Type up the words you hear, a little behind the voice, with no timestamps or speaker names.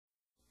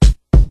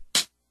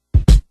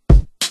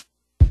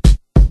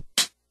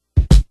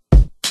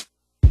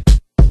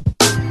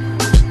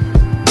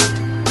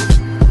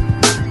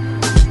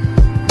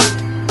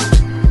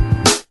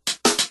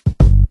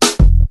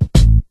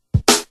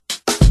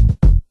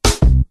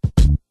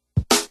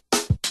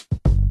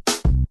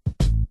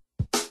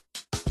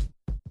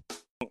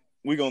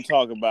we're gonna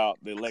talk about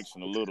the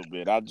election a little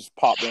bit. I just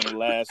popped in the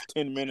last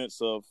 10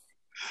 minutes of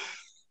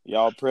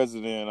y'all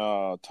president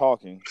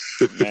talking.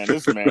 Man,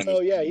 this man is he was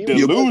supposed to give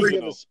a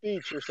delusional.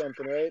 speech or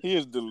something, right? He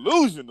is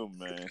delusional,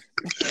 man.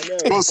 I know.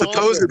 Well,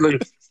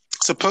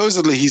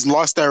 supposedly he's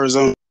lost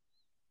Arizona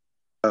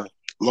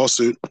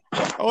lawsuit.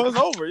 Oh, it's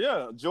over.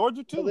 Yeah,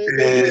 Georgia too.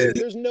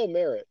 There's no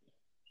merit.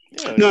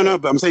 Yeah, No,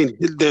 but I'm saying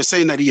they're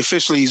saying that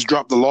he's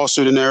dropped the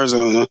lawsuit in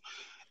Arizona,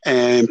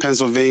 and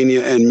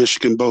Pennsylvania and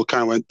Michigan both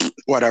kind of went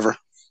whatever.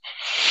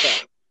 Yeah.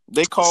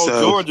 They called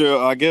Georgia,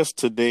 I guess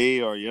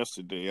today or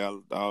yesterday.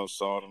 I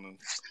saw it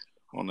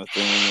on the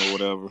thing or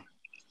whatever.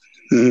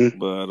 Mm-hmm.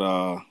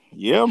 But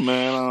yeah,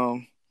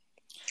 man.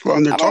 Well,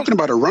 and they're talking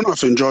about a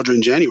runoff in Georgia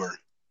in January.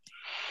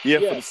 Yeah,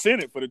 for the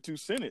Senate, for the 2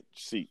 Senate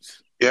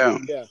seats. Yeah.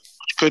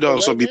 Could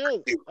also be.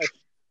 Now,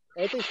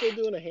 aren't they still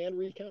doing a hand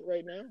recount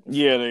right now?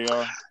 Yeah, they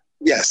are.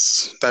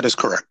 Yes, that is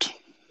correct.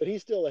 But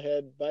he's still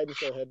ahead. Biden's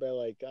still ahead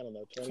by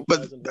 20,000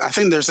 But votes. I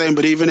think they're saying,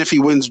 but even if he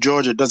wins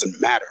Georgia, it doesn't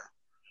matter.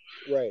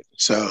 Right.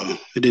 So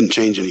it didn't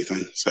change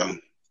anything. So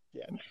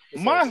yeah,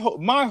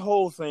 my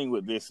whole thing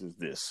with this is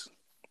this,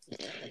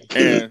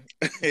 and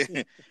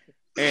it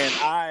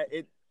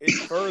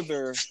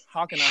further.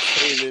 How can I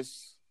say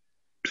this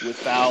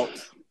without?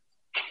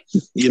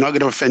 You're not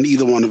going to offend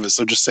either one of us,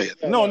 so just say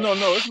it. No,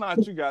 it's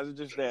not you guys. It's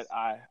just that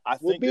I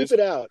we'll think beep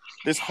it out.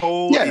 This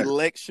whole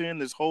election,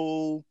 this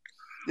whole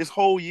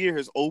year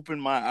has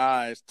opened my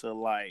eyes to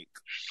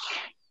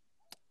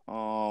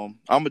I'm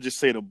gonna just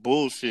say the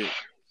bullshit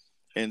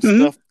and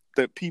stuff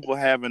that people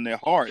have in their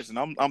hearts, and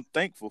I'm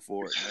thankful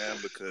for it, man,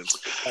 because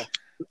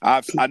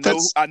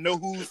I know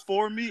who's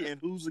for me and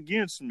who's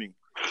against me.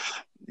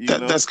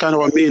 That's kind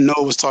of what me and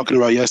Noah was talking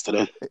about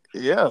yesterday.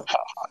 Yeah,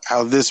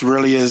 how this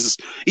really is,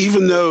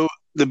 even though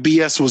the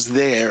BS was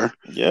there.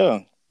 Yeah,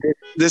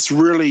 this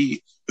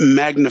really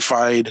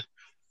magnified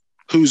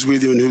who's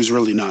with you and who's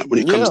really not when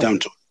it comes down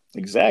to it.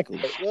 Exactly.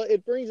 Well,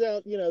 it brings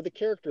out the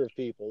character of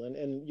people, and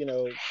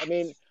I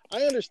mean,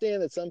 I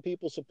understand that some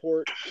people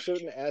support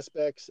certain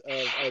aspects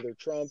of either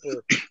Trump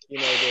or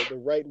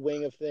the right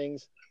wing of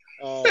things,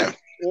 or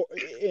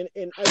and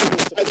either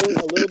they support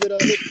a little bit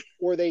of it,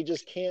 or they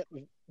just can't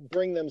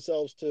bring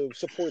themselves to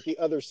support the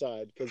other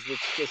side because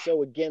it's just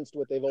so against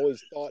what they've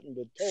always thought and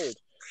been told.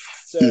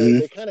 So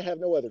they kind of have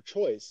no other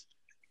choice.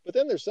 But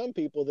then there's some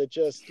people that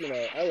just,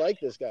 I like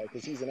this guy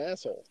because he's an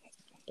asshole.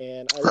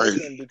 And I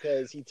like him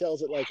because he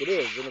tells it like it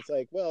is. And it's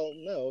like, well,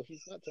 no,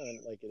 he's not telling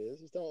it like it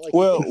is. He's telling it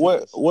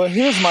like well,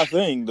 here's my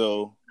thing,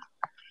 though.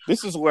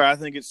 This is where I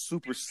think it's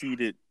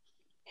superseded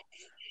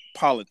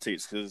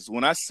politics. Because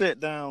when I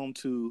sat down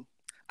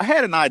I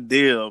had an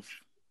idea of,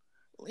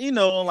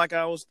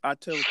 I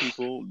tell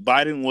people,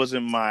 Biden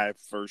wasn't my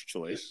first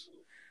choice.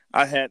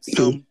 I had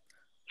some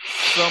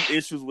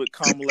issues with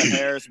Kamala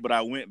Harris, but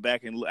I went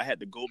back and I had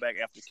to go back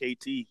after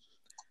KT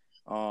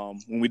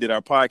when we did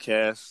our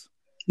podcast.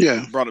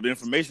 Yeah, brought up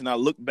information. I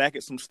looked back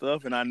at some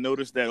stuff and I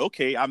noticed that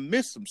I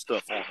missed some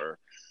stuff on her.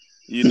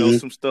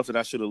 Some stuff that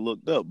I should have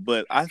looked up.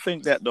 But I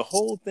think that the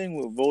whole thing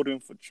with voting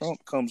for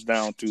Trump comes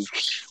down to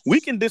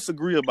we can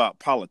disagree about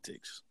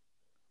politics,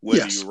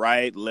 whether you're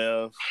right,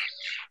 left,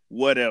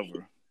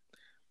 whatever.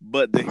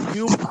 But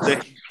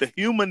the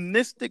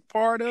humanistic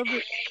part of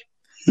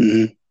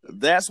it,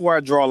 that's where I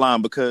draw a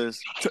line because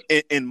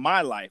in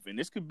my life, and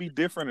this could be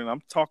different, and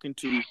I'm talking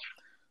to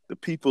the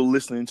people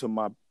listening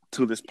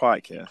to this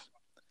podcast.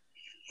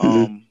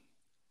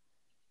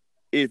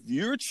 If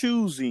you're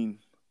choosing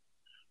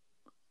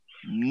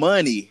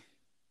money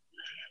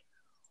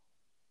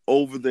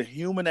over the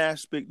human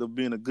aspect of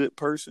being a good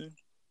person,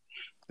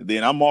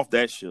 then I'm off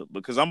that ship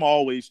because I'm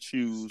always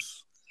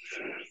choose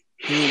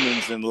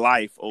humans and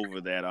life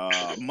over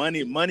that.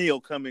 Money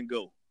will come and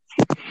go.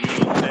 You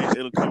know what I'm saying?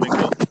 It'll come and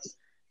go.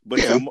 But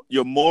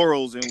your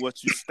morals and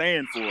what you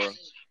stand for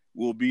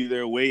will be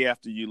there way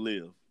after you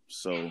live.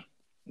 So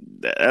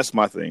that's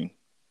my thing.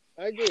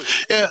 I agree.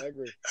 Yeah,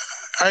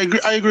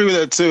 I agree with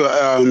that too.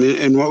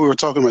 And what we were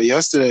talking about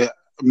yesterday,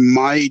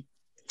 my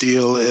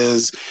deal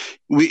is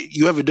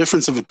you have a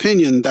difference of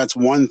opinion. That's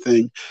one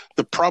thing.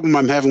 The problem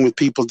I'm having with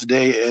people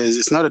today is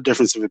it's not a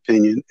difference of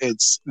opinion.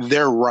 It's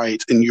they're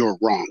right and you're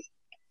wrong.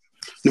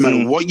 No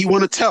matter what you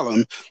want to tell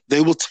them, they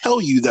will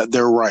tell you that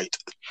they're right.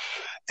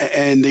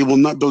 And they will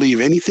not believe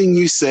anything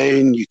you say,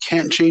 and you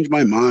can't change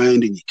my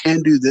mind, and you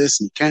can't do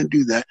this, and you can't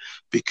do that,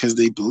 because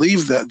they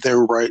believe that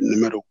they're right no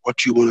matter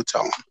what you want to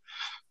tell them.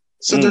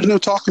 So there's no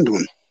talking to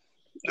them.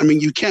 I mean,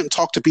 you can't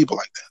talk to people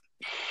like that.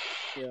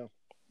 Yeah.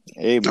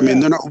 Hey, I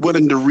mean, they're not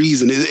willing to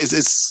reason.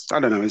 It's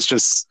I don't know. It's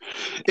just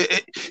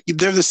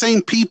they're the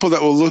same people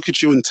that will look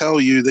at you and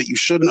tell you that you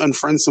shouldn't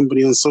unfriend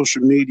somebody on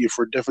social media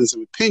for a difference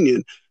of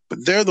opinion,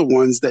 but they're the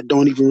ones that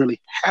don't even really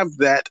have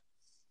that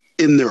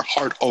in their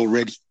heart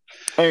already.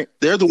 Hey,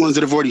 they're the ones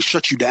that have already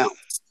shut you down.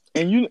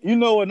 And you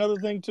know another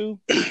thing too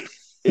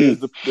is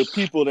the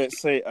people that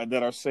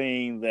are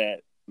saying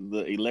that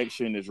the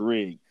election is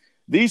rigged.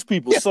 These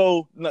people. Yeah.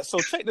 So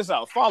check this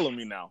out. Follow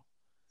me now.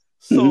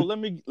 So let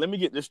me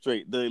get this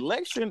straight. The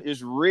election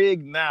is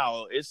rigged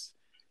now.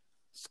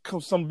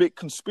 some big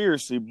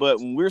conspiracy. But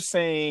when we're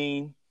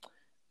saying,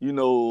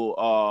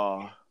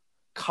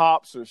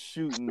 cops are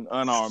shooting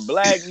unarmed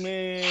black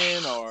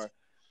men, or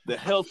the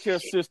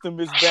healthcare system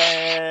is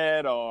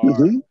bad, or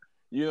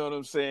you know what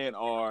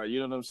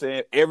I'm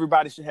saying,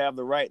 everybody should have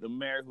the right to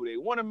marry who they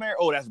want to marry.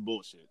 Oh, that's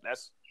bullshit.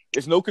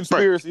 It's no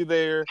conspiracy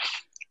there.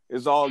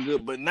 It's all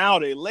good. But now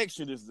the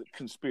election is a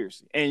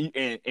conspiracy.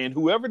 And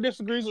whoever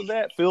disagrees with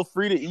that, feel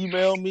free to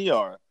email me,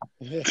 or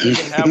we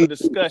can have a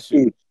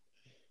discussion.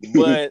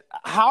 But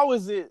how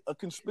is it a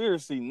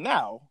conspiracy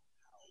now?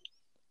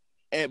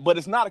 But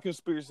it's not a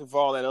conspiracy for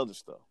all that other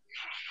stuff.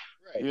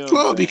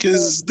 Right.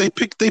 Because they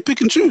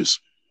pick and choose.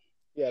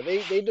 Yeah,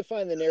 they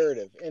define the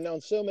narrative, and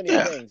on so many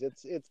things,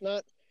 it's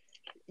not,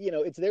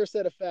 it's their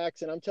set of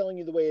facts, and I'm telling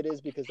you the way it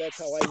is because that's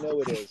how I know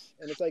it is.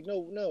 And it's like,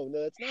 no,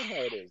 that's not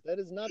how it is. That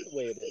is not the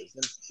way it is.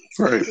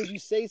 And because you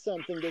say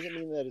something doesn't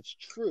mean that it's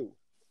true.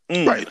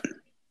 Right.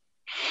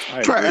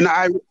 Right. And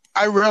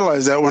I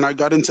realized that when I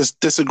got into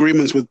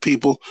disagreements with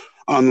people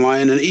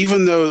online, and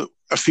even though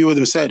a few of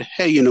them said,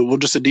 hey, we'll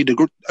just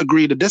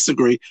agree to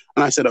disagree.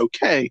 And I said,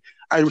 okay.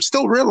 I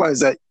still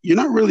realized that you're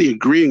not really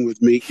agreeing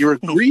with me. You're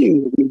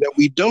agreeing with me that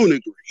we don't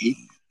agree.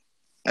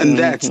 And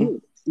that's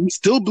it. You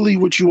still believe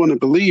what you want to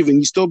believe, and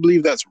you still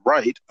believe that's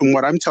right. And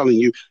what I'm telling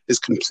you is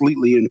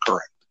completely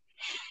incorrect.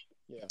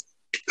 Yeah.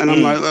 And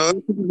I'm like,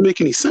 that doesn't make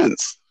any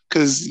sense,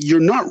 because you're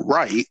not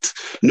right.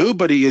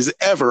 Nobody is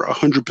ever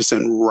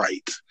 100%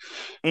 right.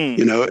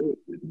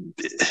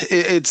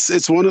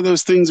 It's one of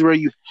those things where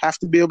you have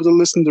to be able to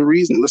listen to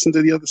reason, listen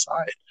to the other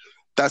side.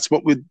 That's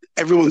what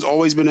everyone's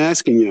always been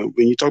asking.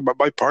 When you talk about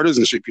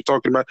bipartisanship, you're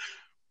talking about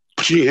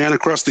pushing your hand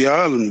across the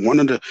aisle and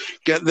wanting to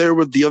get there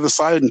with the other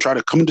side and try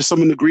to come to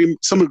some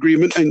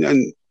agreement,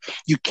 and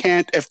you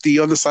can't if the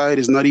other side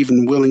is not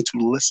even willing to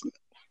listen.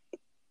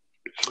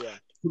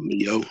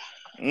 Yeah.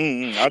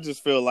 I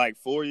just feel like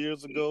 4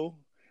 years ago,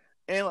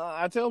 and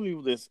I tell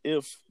people this: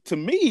 to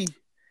me,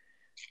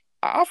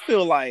 I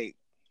feel like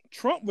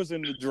Trump was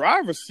in the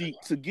driver's seat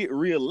to get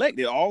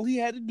reelected. All he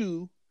had to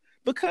do,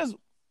 because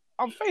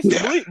I'm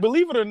facing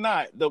believe it or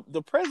not,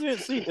 the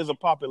presidency is a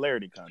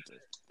popularity contest.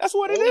 That's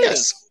what it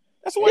is.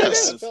 That's what it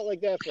is. I felt like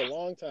that for a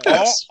long time.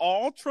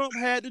 All Trump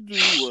had to do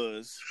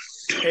was,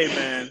 hey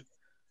man,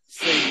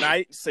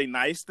 say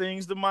nice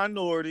things to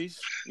minorities.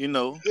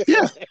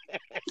 Yeah,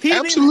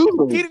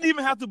 absolutely. He didn't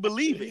even have to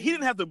believe it. He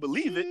didn't have to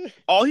believe it.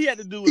 All he had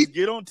to do was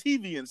get on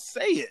TV and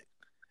say it.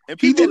 And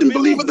he didn't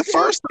believe it the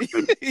first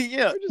time.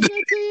 Yeah. Or just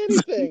not say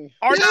anything.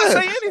 Not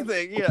say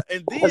anything. Yeah.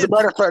 And then, as a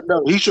matter of fact,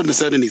 no, he shouldn't have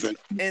said anything.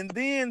 And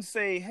then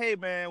say, hey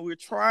man, we're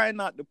trying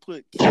not to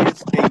put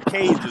kids in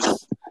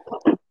cages.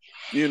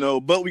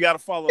 But we got to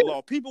follow the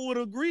law. People would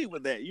agree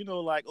with that.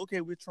 Like, okay,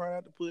 we're trying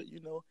not to put,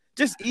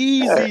 just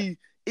easy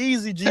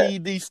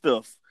GED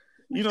stuff.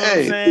 You know what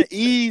I'm saying?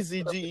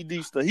 Easy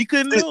GED stuff. He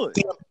couldn't do it.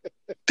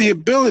 The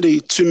ability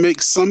to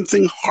make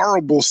something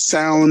horrible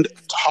sound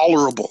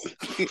tolerable.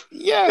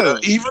 Yeah.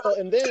 Even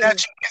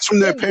snatching kids from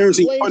their parents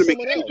and putting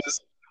them in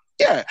cages.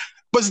 Yeah.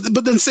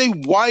 But then say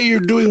why you're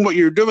doing what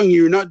you're doing.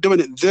 You're not doing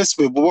it this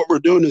way. But what we're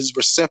doing is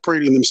we're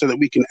separating them so that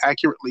we can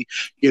accurately,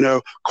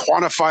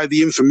 quantify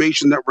the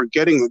information that we're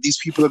getting, that these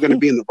people are going to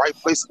be in the right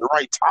place at the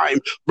right time,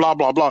 blah,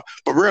 blah, blah.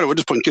 But really, we're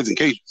just putting kids in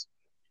cages.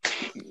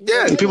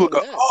 Yeah, and people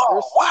go,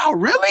 oh, wow,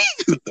 really?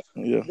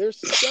 Yeah. They're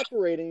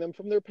separating them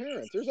from their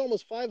parents. There's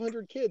almost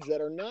 500 kids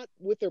that are not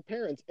with their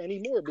parents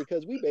anymore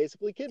because we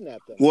basically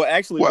kidnapped them. Well,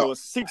 actually, there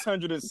was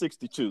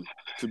 662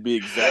 to be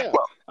exact.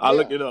 I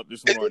looked it up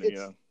this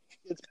morning.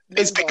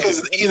 It's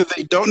because either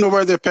they don't know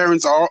where their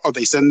parents are or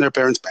they send their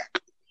parents back.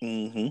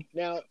 Mm-hmm.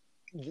 Now,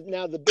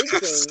 the big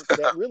thing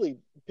that really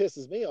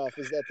pisses me off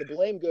is that the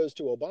blame goes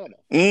to Obama.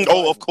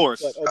 Of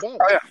course. But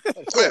Obama.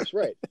 Of course,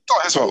 right.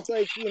 It's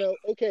like,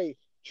 okay,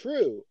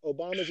 true,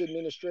 Obama's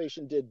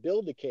administration did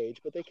build a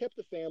cage, but they kept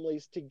the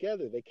families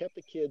together. They kept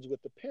the kids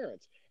with the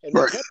parents. And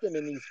they kept them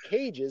in these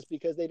cages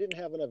because they didn't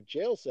have enough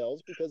jail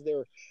cells because they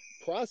were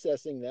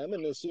processing them.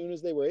 And as soon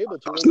as they were able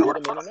to, they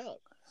get them in and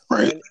out.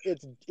 Right. And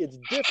it's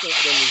different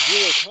than the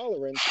zero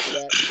tolerance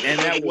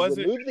that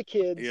wasn't remove the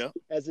kids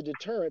as a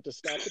deterrent to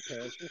stop the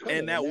parents from coming.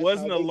 And that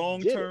wasn't a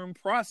long-term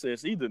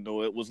process either,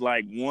 though. It was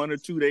like 1 or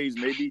 2 days,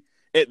 maybe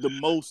at the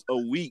most a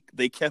week.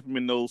 They kept them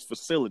in those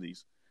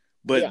facilities.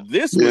 But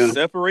this was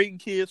separating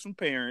kids from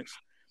parents,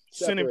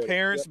 sending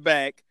parents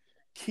back,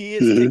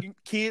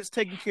 kids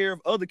taking care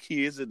of other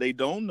kids that they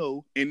don't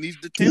know in these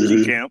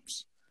detention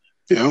camps,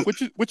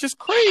 which is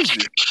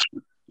crazy.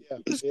 Yeah,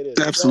 it is.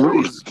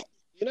 Absolutely.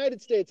 The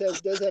United States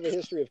does have a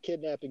history of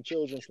kidnapping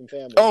children from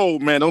families. Oh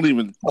man, don't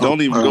even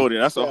go there.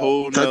 That's a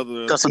whole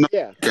nother. That's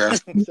another. Yeah.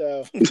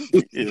 So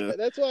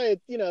that's why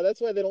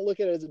they don't look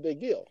at it as a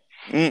big deal.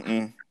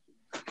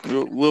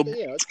 We'll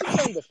it's been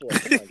done before.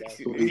 Come on,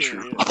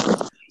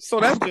 guys. So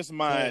that's just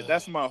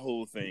my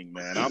whole thing,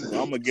 man. I'm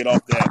gonna get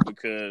off that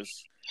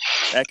because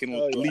that can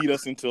lead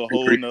us into a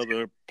whole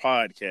nother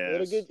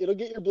podcast. It'll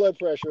get your blood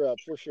pressure up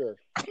for sure.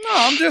 No,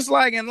 I'm just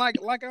my thing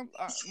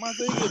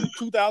is in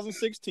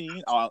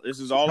 2016. This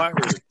is all I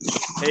heard.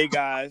 Hey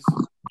guys,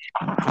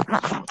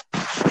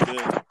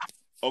 the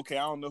Okay,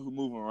 I don't know who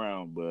moving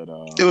around, but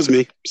it was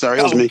me. Sorry,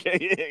 it was me.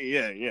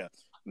 Yeah.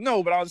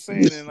 No, but I was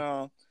saying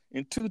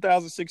in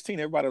 2016,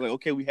 everybody was like,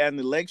 okay, we had an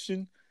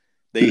election.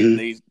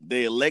 They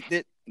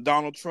elected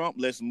Donald Trump.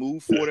 Let's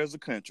move forward as a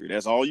country.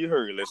 That's all you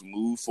heard. Let's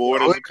move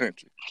forward as a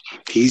country.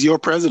 He's your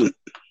president.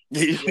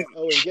 And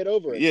get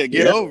over it. Yeah,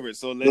 get over it.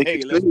 So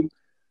America,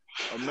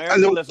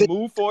 let's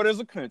move forward as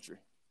a country.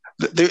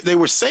 They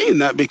were saying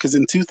that because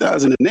in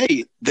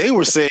 2008, they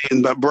were saying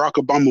that Barack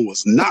Obama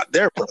was not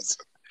their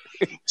president.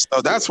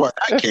 So that's why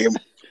that came.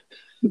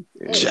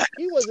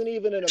 He wasn't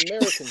even an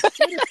American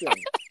citizen.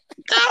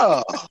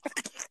 No.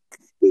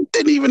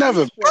 Didn't even have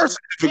a birth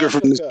certificate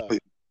from this place.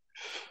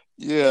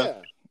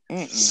 Yeah.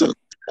 So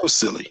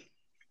silly.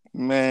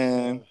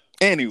 Man.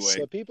 Anyway.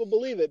 But people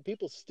believe it.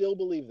 People still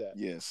believe that.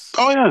 Yes.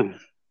 Oh, yeah.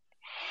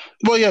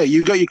 Well, yeah,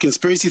 you got your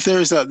conspiracy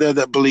theorists out there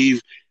that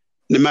believe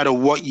no matter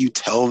what you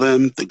tell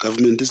them, the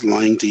government is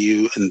lying to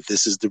you, and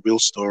this is the real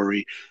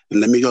story. And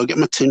let me go get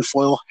my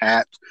tinfoil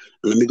hat,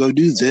 and let me go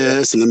do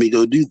this, and let me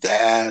go do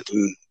that.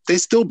 And they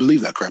still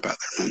believe that crap out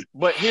there, man.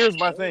 But here's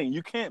my thing.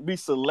 You can't be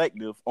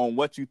selective on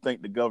what you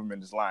think the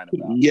government is lying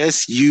about.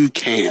 Yes, you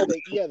can. They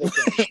can.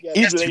 Yeah,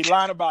 Either they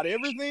lying about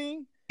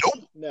everything,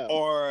 no.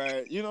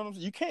 or, you know what I'm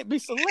saying? You can't be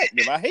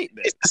selective. I hate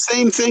that. It's the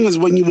same thing as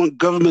when you want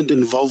government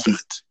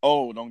involvement.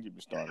 Oh, don't get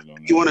me started on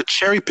that. You want to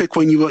cherry pick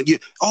when you want you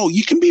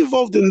can be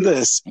involved in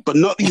this, but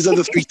not these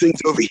other three things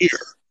over here.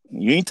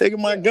 You ain't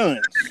taking my guns.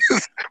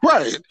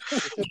 Right.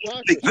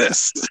 Take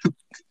this.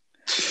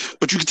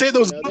 But you can take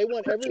those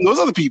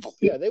other people.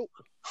 Yeah, they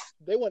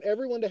want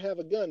everyone to have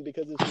a gun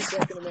because it's the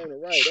Second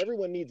Amendment right.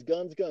 Everyone needs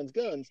guns.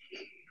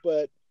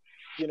 But,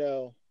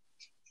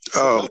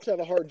 cops have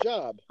a hard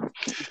job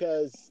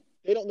because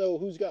they don't know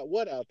who's got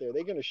what out there.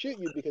 They're going to shoot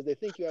you because they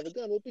think you have a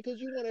gun. Well, because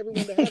you want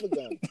everyone to have a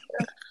gun.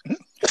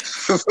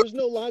 There's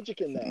no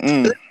logic in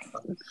that.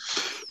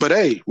 But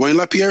hey, Wayne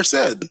LaPierre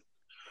said,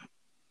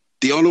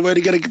 the only way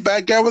to get a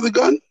bad guy with a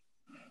gun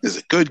is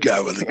a good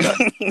guy with a gun.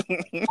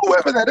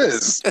 Whoever that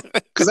is.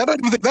 Because I don't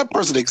even think that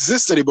person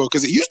exists anymore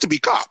because it used to be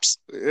cops.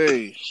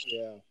 Hey.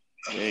 Yeah.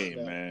 Hey,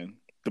 man.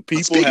 The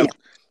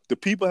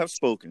people have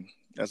spoken.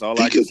 That's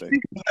all I can say.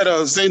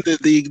 Saying that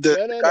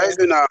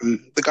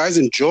the guys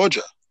in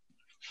Georgia.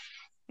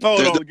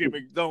 Oh,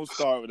 don't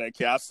start with that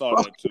kid. I saw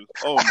that too.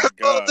 Oh my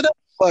God.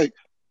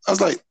 I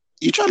was like,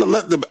 you trying to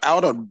let them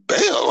out on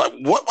bail? Like,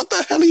 what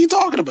the hell are you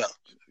talking about?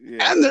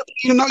 Yeah. And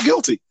you're not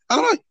guilty.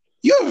 I'm like,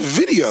 you have a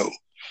video.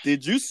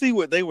 Did you see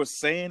what they were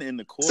saying in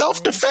the court?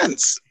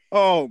 Self-defense.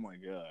 Oh my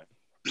God.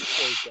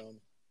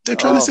 They're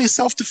trying to say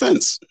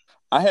self-defense.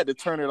 I had to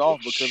turn it off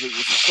because it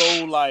was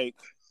so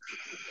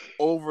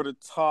over the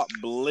top,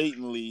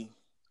 blatantly,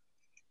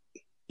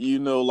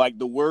 like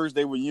the words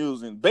they were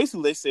using.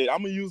 Basically, they said,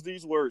 I'm gonna use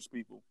these words,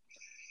 people.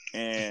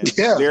 And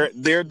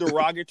they're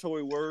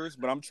derogatory words,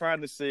 but I'm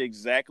trying to say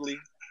exactly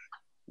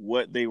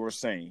what they were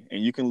saying.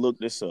 And you can look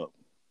this up.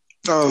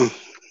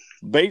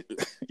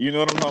 You know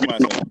what I'm talking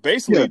about?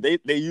 Basically,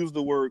 they used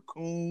the word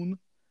coon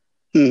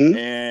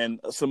and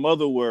some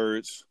other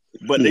words,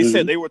 but they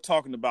said they were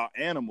talking about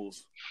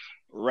animals,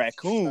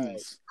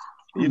 raccoons.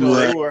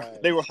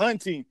 Right. They were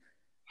hunting.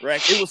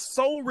 It was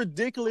so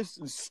ridiculous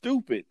and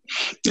stupid.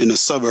 In the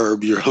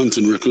suburb, you're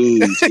hunting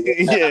raccoons.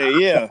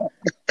 Yeah.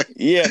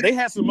 They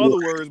had some other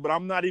words, but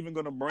I'm not even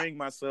going to bring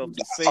myself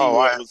to say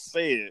what was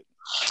said.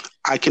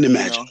 I can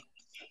imagine.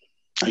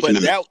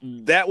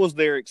 That was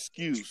their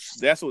excuse.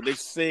 That's what they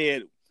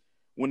said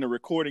when the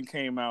recording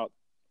came out,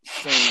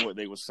 saying what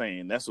they were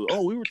saying. That's what.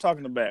 We were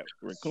talking about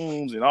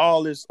raccoons and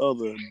all this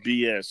other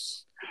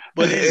BS.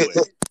 But anyway.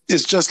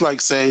 It's just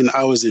like saying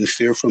I was in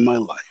fear for my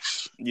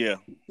life. Yeah.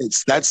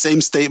 It's that same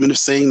statement of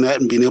saying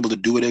that and being able to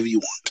do whatever you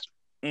want.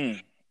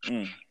 Anyway.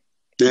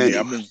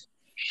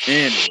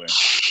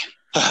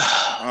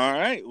 All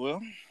right. Well,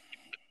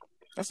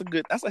 that's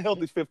a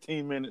healthy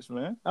 15 minutes,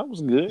 man. That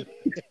was good.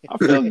 I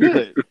felt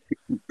good.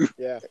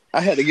 Yeah.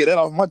 I had to get that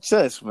off my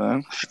chest,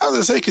 man. I was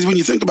going to say, because when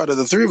you think about it,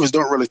 the three of us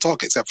don't really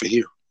talk except for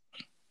here.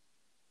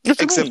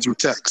 Except through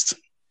text.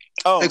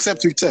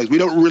 Through text. We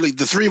don't really,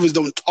 the three of us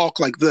don't talk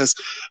like this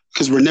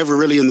because we're never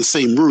really in the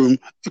same room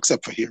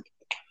except for here.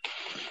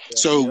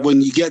 So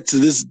when you get to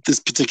this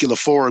particular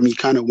forum, you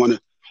kind of want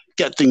to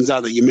get things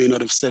out that you may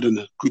not have said in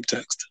the group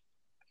text.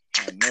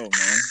 I know,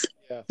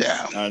 man.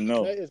 Yeah. I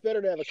know. It's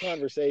better to have a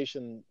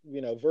conversation,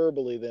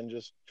 verbally than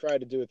just try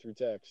to do it through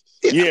text.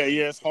 Yeah,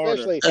 it's harder.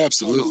 Especially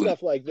absolutely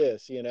stuff like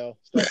this, stuff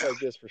like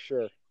this for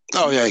sure.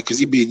 Oh yeah, because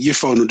your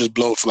phone will just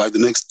blow for the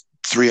next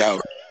 3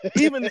 hours.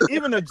 Even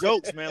the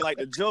jokes, man. Like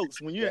the jokes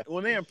when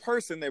they're in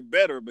person, they're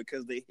better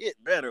because they hit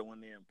better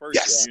when they're in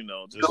person. Yes.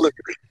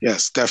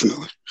 Yes,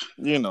 definitely.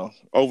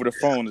 Over the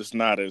phone, it's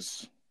not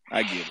as.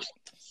 I get it.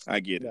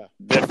 Yeah.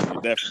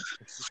 Definitely.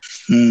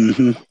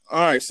 Mm-hmm. All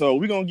right, so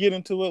we're gonna get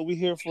into what we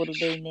here for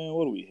today, man.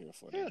 What are we here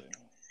for today?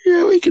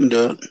 Yeah, we can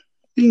do it.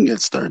 We can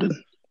get started.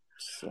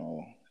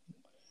 So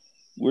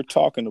we're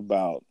talking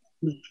about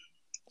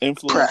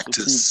influential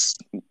practice.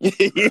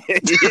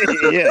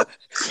 Yeah.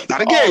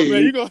 Not a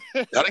game. Man,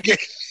 Not a game.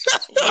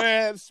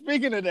 Man,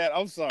 speaking of that,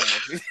 I'm sorry.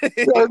 No,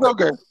 it's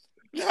okay.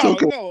 No,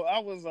 no,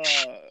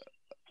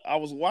 I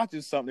was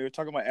watching something. They were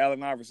talking about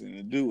Allen Iverson, and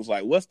the dude was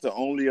like, "What's the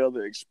only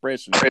other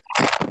expression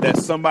that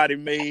somebody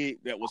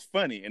made that was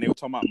funny?" And they were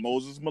talking about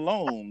Moses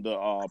Malone,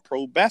 the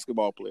pro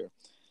basketball player.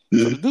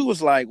 So the dude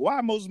was like,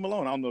 "Why Moses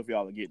Malone?" I don't know if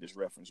y'all will get this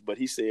reference, but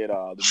he said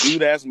the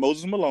dude asked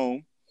Moses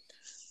Malone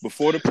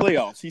before the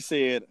playoffs. He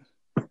said,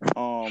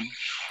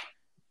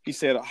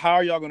 "How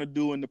are y'all going to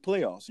do in the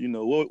playoffs? You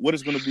know, what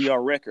is going to be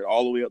our record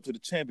all the way up to the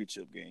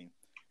championship game?"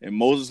 And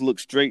Moses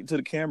looked straight into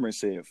the camera and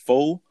said,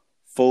 4,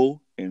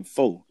 4, and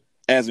 4,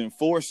 as in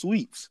 4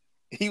 sweeps.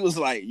 He was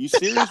like, "You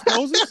serious,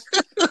 Moses?"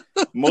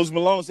 Moses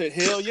Malone said,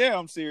 "Hell yeah,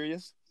 I'm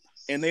serious."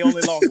 And they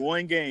only lost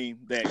one game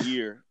that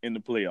year in the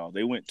playoffs.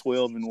 They went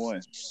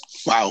 12-1.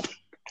 Wow.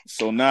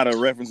 So now the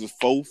reference is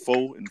 4,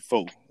 4, and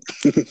 4.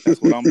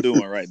 That's what I'm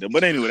doing right there.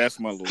 But anyway, that's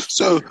my little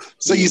story.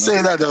 So you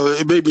say that, though,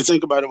 it made me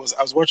think about it.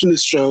 I was watching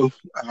this show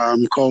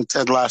called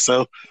Ted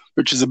Lasso,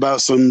 which is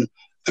about some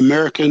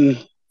American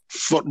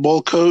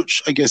football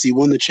coach. I guess he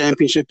won the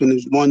championship in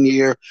his 1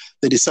 year.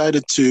 He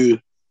decided to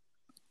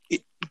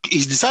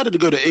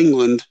go to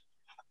England,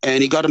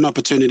 and he got an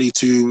opportunity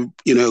to,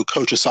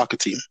 coach a soccer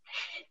team.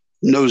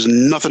 Knows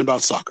nothing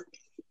about soccer.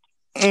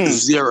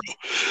 Zero.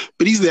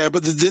 But he's there.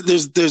 But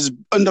there's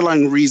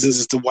underlying reasons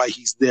as to why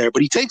he's there.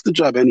 But he takes the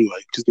job anyway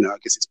because, I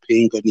guess he's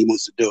paying good and he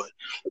wants to do it.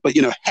 But,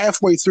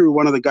 halfway through,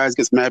 one of the guys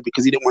gets mad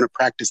because he didn't want to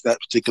practice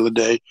that particular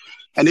day.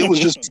 And it was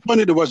just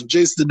funny to watch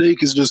Jason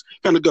Sudeikis just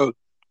kind of go,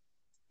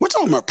 "We're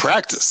talking about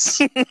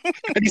practice." And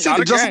he said,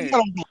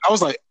 I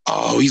was like,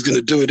 "Oh, he's going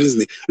to do it,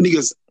 isn't he?" And he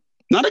goes,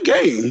 "Not a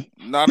game.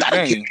 Not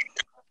a game.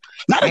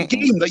 Not a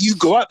game that you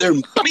go out there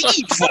and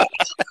bleed for."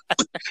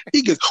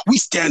 He goes, "We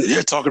standing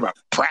here talking about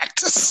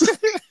practice."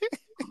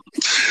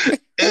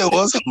 It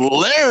was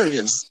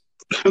hilarious.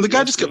 And the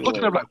guy just kept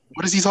looking at him like,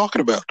 "What is he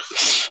talking about?"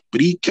 But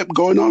he kept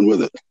going on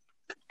with it.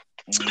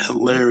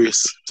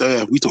 Hilarious. So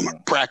yeah, we talking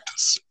about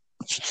practice.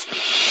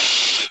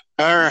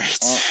 All right.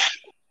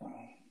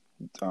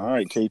 All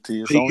right, KT,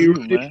 it's on you,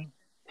 man.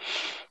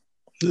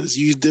 As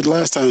you did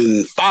last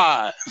time,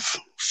 5,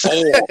 4.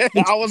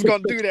 I was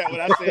gonna do that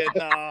when I said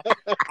nah.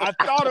 I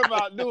thought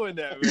about doing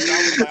that, man.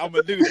 I was like, I'm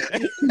gonna do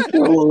that.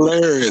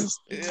 Hilarious.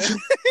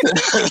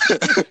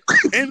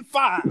 In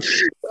 5,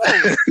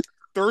 4,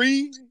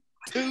 3,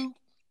 2.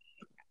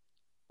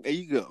 There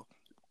you go.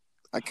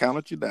 I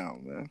counted you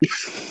down,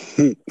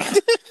 man.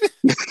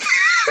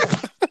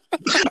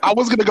 I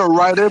was gonna go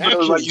right in, but it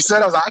was like you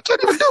said. I was like, I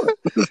can't even do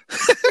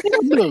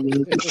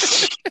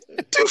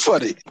it. Too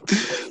funny.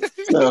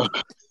 So.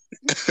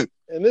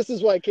 And this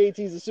is why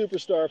KT's a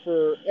superstar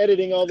for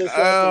editing all this.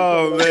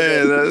 Oh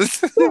man,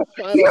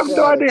 you have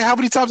no idea how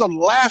many times I'm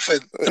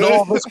laughing at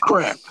all this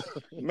crap.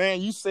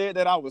 Man, you said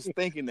that, I was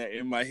thinking that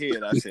in my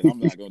head. I said I'm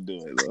not gonna do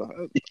it,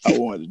 though. I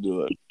wanted to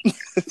do it.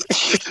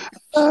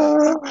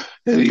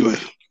 Anyway,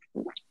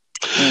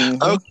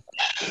 okay.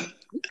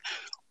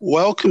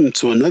 Welcome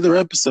to another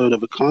episode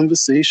of A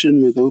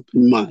Conversation with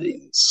Open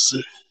Minds.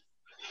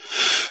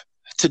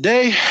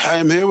 Today, I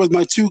am here with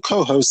my 2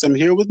 co-hosts. I'm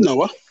here with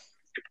Noah.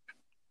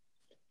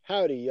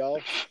 Howdy,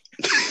 y'all.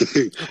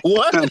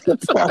 What? I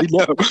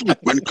know.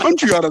 Went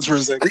country on us for a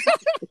second.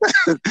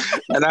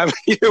 And I'm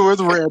here with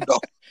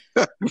Randall.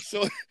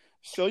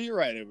 So you're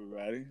right,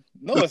 everybody.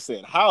 Noah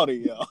said,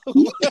 "Howdy, y'all."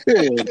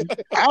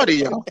 Howdy,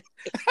 y'all.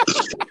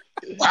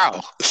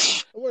 Wow.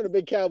 I'm wearing a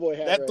big cowboy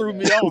hat. That threw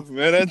me off,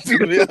 man. That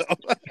threw me off.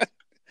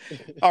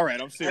 All right,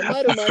 I'm serious. I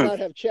might or might not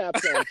have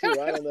chaps on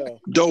too. I don't know.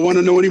 Don't want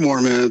to know anymore,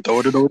 man. Don't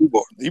want to know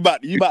anymore. You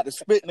about to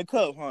spit in the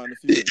cup, huh?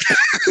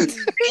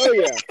 Oh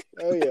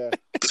yeah.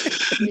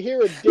 You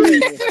hear a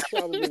ding, it's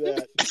probably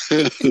that.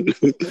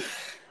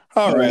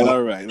 All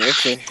right.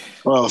 Okay.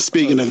 Well,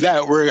 speaking of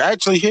that, we're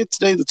actually here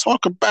today to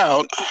talk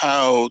about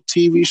how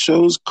TV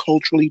shows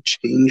culturally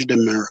changed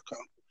America.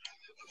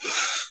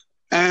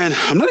 And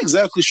I'm not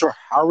exactly sure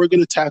how we're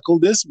going to tackle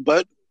this,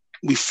 but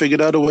we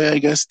figured out a way, I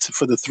guess,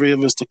 for the 3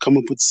 of us to come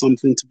up with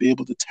something to be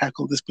able to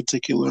tackle this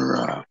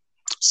particular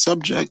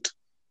subject.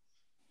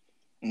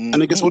 Mm-hmm.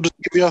 And I guess we'll just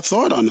give you our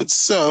thought on it.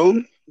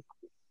 So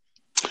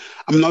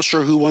I'm not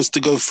sure who wants to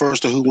go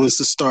first or who wants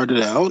to start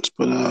it out,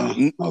 but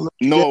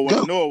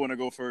Noah want to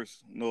go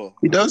first. Noah,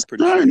 he does.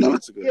 Pretty all right, sure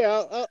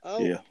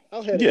Noah.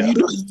 I'll head it.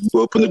 You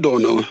open the door,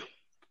 Noah.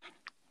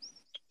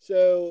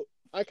 So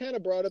I kind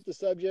of brought up the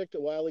subject a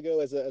while ago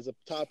as a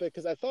topic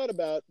because I thought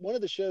about one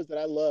of the shows that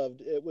I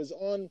loved. It was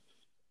on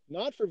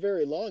not for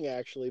very long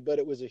actually, but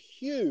it was a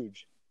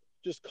huge,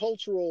 just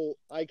cultural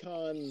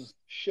icon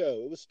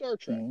show. It was Star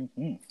Trek.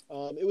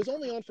 Mm-hmm. It was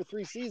only on for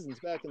 3 seasons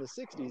back in the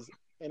 60s,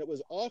 and it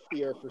was off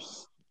the air for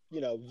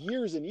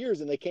years and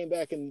years. And they came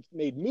back and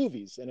made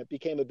movies, and it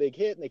became a big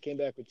hit. And they came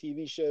back with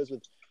TV shows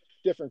with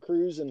different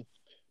crews.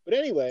 But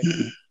anyway.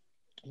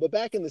 But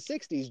back in the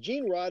 60s,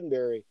 Gene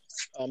Roddenberry,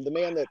 the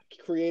man that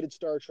created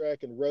Star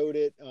Trek and wrote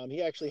it,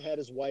 he actually had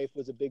his wife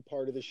was a big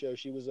part of the show.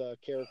 She was a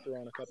character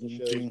on a couple of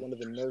shows, one of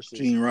the nurses.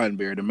 Gene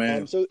Roddenberry, the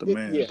man.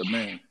 The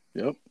man.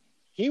 Yep.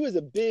 He was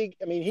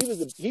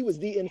he was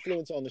the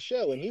influence on the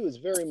show, and he was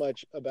very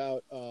much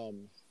about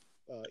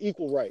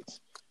equal rights.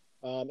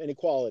 and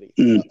equality.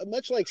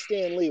 Much like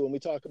Stan Lee when we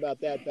talk about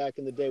that back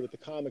in the day with the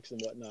comics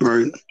and whatnot.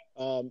 Right.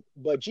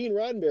 But Gene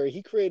Roddenberry,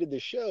 he created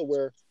this show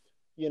where,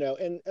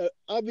 and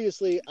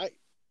obviously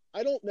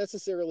I don't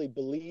necessarily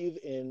believe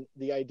in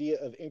the idea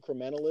of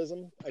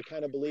incrementalism. I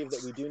kind of believe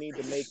that we do need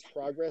to make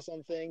progress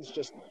on things.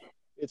 Just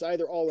it's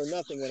either all or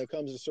nothing when it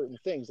comes to certain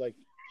things like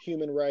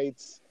human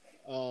rights,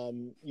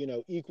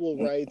 equal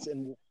rights,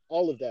 and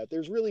all of that.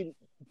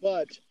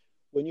 But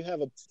when you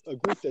have a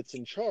group that's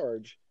in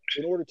charge,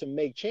 in order to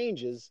make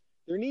changes,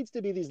 there needs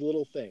to be these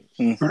little things.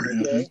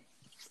 Okay.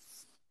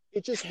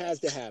 It just has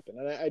to happen.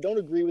 And I don't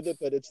agree with it,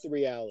 but it's the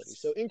reality.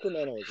 So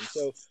incrementalism.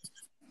 So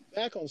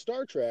back on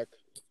Star Trek,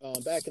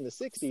 back in the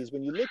 60s,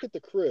 when you look at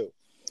the crew,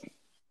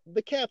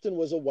 the captain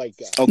was a white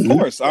guy. Of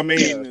course. I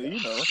mean,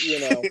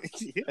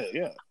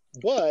 yeah.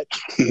 But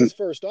his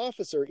first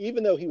officer,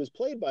 even though he was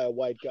played by a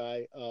white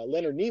guy,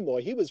 Leonard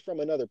Nimoy, he was from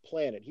another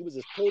planet. He was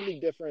a totally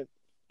different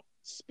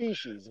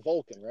species,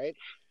 Vulcan, right?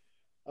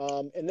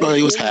 And then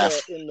he was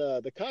half. In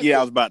the cockpit. Yeah,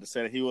 I was about to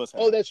say that he was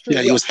half. Oh, that's true.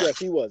 Yeah, yes,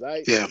 he was.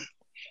 Yeah.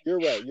 You're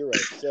right.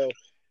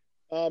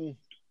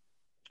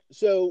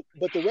 So,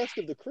 but the rest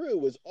of the crew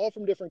was all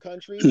from different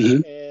countries,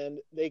 and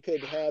they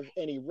could have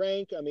any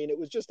rank. I mean, it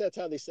was just that's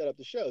how they set up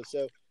the show.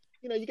 So,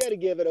 you got to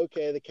give it.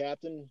 Okay, the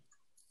captain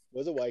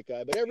was a white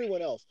guy, but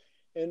everyone else.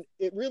 And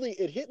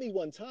it hit me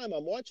one time.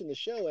 I'm watching the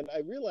show, and I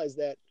realized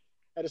that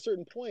at a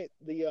certain point,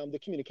 the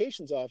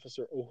communications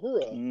officer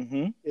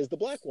Uhura is the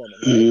black woman.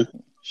 Right?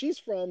 She's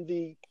from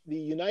the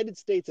United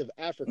States of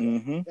Africa,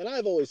 and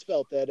I've always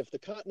felt that if the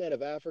continent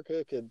of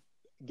Africa could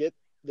get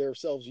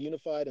themselves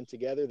unified and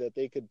together, that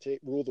they could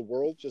rule the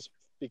world just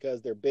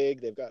because they're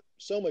big. They've got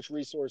so much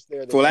resource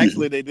there. Well,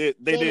 actually, they did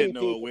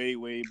know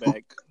way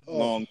back a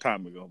long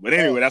time ago. But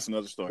anyway, that's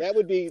another story. That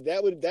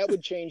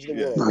would change the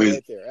world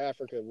right there.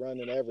 Africa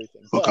running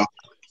everything.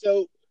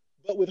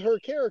 But with her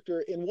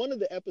character in one of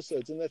the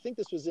episodes, and I think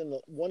this was in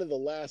one of the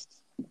last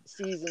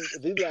episodes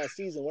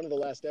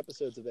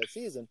of that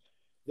season,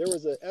 there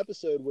was an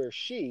episode where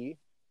she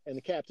and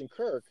the Captain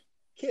Kirk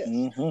kissed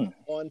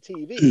on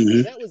TV.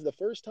 And that was the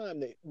first time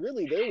that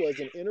really there was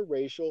an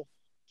interracial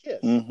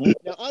kiss.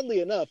 Now,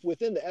 oddly enough,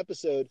 within the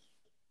episode,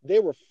 they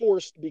were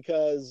forced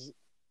because,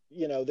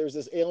 there's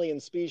this alien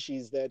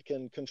species that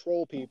can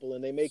control people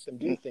and they make them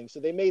do things. So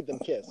they made them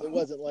kiss. It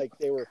wasn't like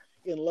they were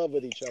in love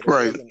with each other.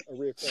 Right. It wasn't a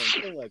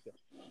recurring thing like that.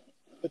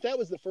 But that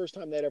was the first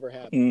time that ever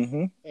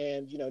happened.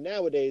 And,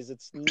 nowadays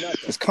it's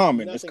nothing. It's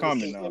common. Nothing It's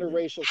common now.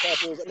 Interracial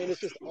couples. I mean,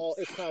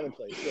 it's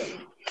commonplace. Yeah.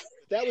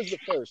 That was the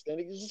first. And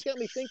it just got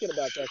me thinking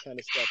about that kind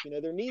of stuff.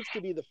 There needs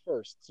to be the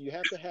first. So you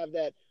have to have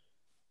that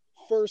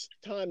first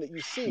time that you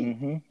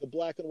see the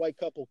black and white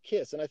couple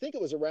kiss. And I think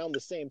it was around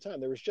the same time.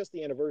 There was just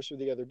the anniversary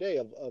the other day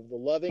of the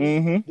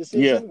Loving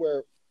decision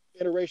where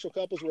interracial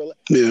couples were.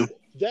 Yeah.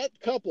 That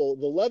couple,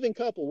 the Loving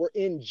couple, were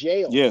in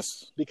jail.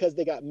 Yes. Because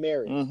they got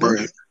married.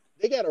 Right.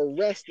 They got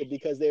arrested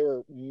because they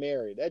were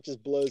married. That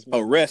just blows me.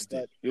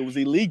 Arrested. It was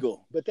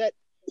illegal. But that.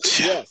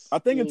 Yes, I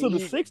think until the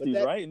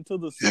 60s, right? Until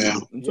the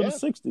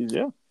 60s,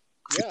 yeah.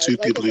 Yeah, two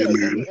people get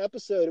married. The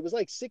episode, it was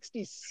like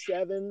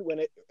 67 when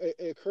it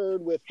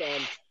occurred with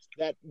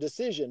that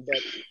decision,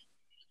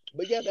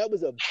 but yeah, that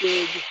was a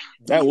big.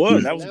 That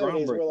was nowadays,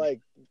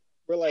 groundbreaking.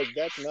 We're like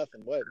that's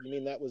nothing. What you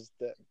mean? That was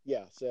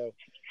So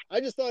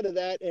I just thought of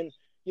that, and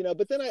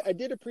but then I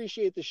did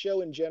appreciate the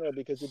show in general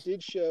because it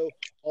did show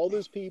all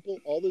those people,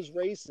 all those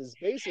races,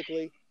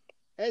 basically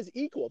as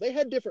equal. They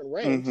had different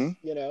ranks,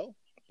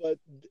 but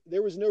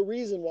there was no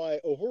reason why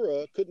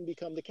Uhura couldn't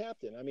become the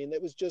captain. I mean,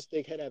 it was just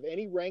they could have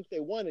any rank they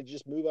wanted,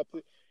 just move up.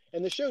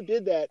 And the show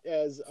did that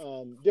as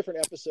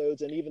different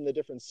episodes and even the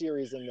different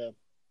series in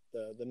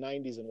the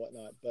 90s and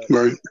whatnot. But,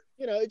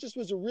 it just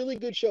was a really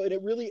good show. And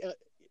it really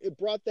it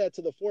brought that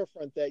to the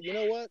forefront that,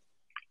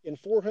 in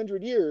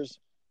 400 years,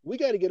 we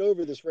got to get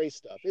over this race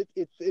stuff.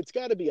 It's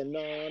got to be a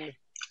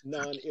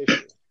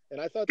non-issue. And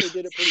I thought they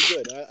did it pretty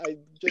good. I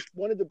just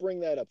wanted to bring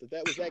that up,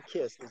 that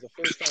kiss was the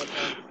first time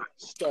on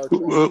Star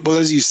Trek. Well,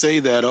 as you say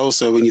that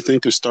also, when you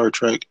think of Star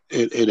Trek,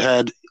 it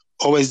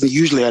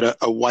usually had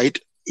a white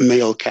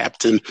male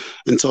captain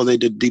until they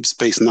did Deep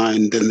Space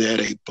Nine. Then they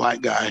had a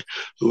black guy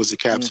who was a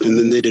captain. And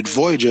then they did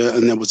Voyager,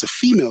 and there was a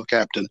female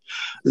captain.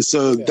 And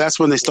so that's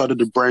when they started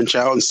to branch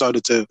out and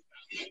started to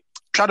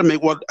try to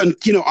make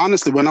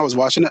honestly, when I was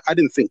watching it, I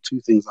didn't think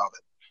two things of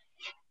it.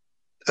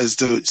 As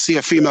to see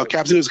a female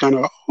captain, it was kind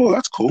of, oh,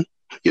 that's cool.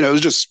 It was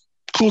just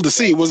cool to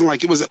see. It wasn't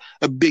like it was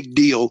a big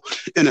deal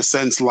in a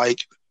sense,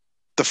 like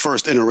the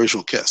first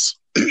interracial kiss.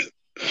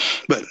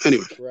 But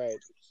anyway, right.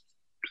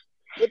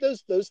 But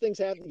those things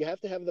happen. You have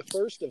to have the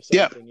first of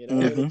something,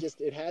 and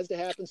it has to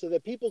happen so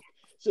that people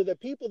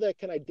that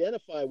can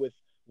identify with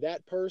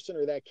that person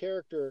or that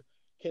character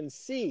can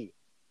see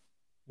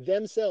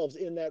themselves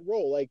in that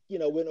role. Like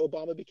when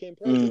Obama became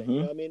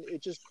president, I mean,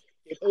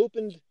 it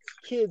opened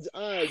kids'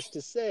 eyes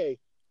to say,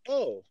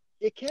 "Oh,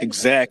 it can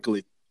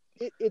exactly.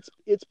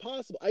 It's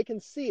possible. I can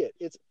see it.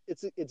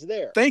 It's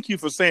there." Thank you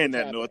for saying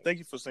that, Noah. Thank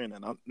you for saying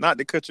that. Not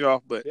to cut you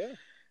off, but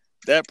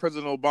that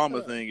President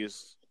Obama thing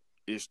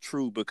is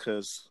true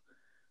because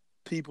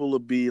people will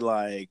be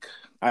like,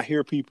 I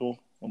hear people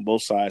on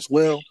both sides.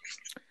 Well,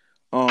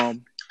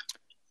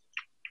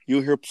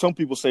 you'll hear some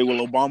people say,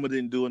 well, Obama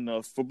didn't do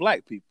enough for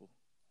black people.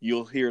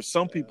 You'll hear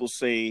some people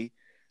say,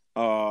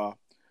 what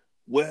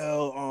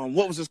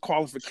was his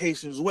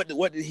qualifications? What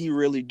did he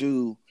really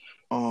do?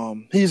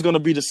 He's going to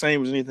be the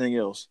same as anything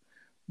else.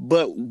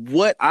 But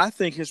what I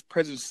think his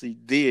presidency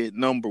did,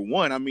 number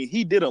one, I mean,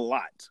 he did a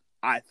lot,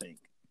 I think,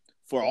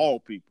 for all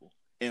people.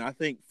 And I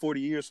think 40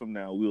 years from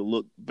now, we'll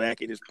look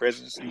back at his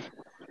presidency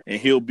and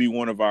he'll be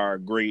one of our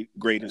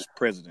greatest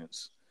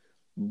presidents.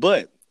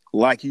 But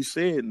like you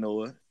said,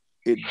 Noah,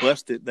 it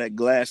busted that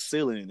glass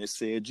ceiling and it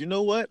said, you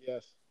know what?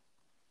 Yes.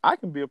 I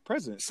can be a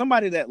president.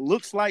 Somebody that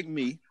looks like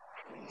me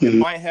and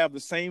might have the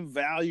same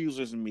values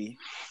as me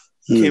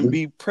can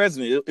be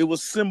president. It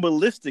was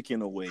symbolistic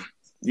in a way,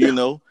 you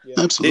know. Yeah.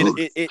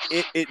 Absolutely.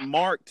 It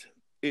marked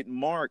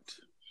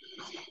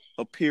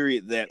a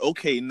period that,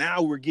 okay,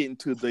 now we're getting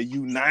to the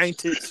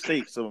United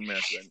States of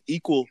America, an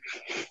equal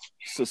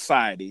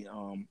society.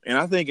 And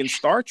I think in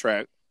Star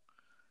Trek,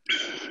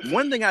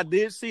 one thing I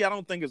did see, I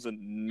don't think it's a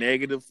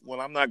negative.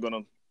 Well, I'm not going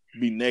to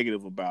be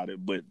negative about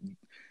it, but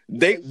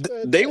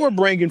they were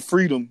bringing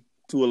freedom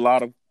to a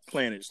lot of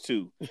planets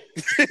too.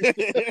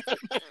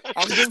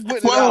 I'm just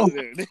putting it out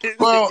there.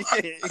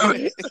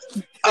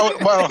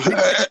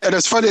 And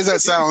as funny as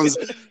that sounds,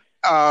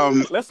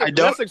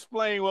 let's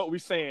explain what we're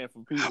saying for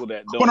people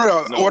that don't.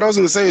 No. What I was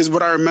going to say is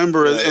what I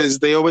remember is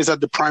they always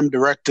had the prime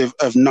directive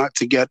of not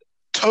to get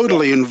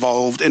totally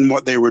involved in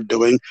what they were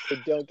doing,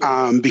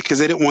 because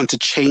they didn't want to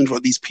change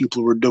what these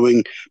people were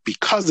doing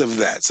because of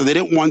that. So they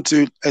didn't want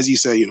to, as you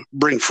say,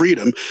 bring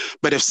freedom.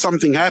 But if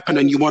something happened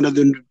and you wanted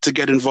them to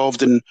get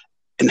involved and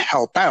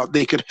help out,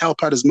 they could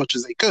help out as much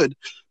as they could,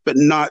 but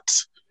not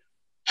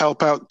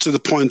help out to the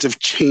point of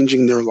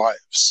changing their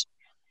lives.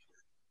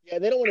 Yeah,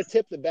 they don't want to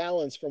tip the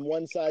balance from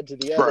one side to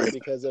the other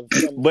because of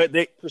some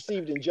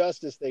perceived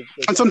injustice.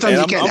 And sometimes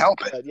you can't help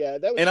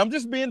it. And I'm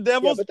just being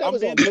devil's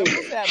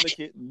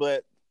advocate,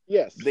 but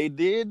yes, they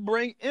did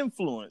bring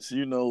influence.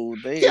 You know,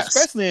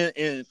 especially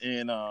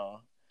in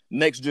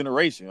Next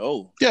Generation.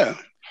 Oh, yeah.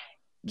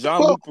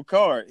 Jean-Luc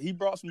Picard, he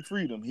brought some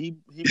freedom. He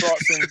brought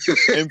some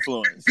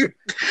influence,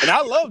 and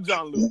I love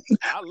Jean-Luc.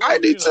 I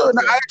do too. And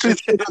I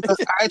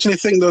actually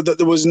think though that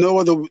there was no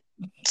other.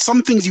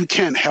 Some things you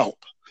can't help.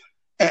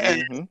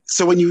 And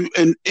so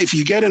if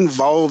you get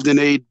involved in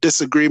a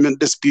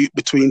dispute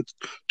between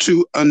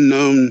two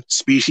unknown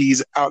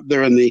species out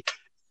there in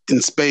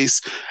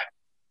space,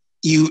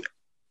 you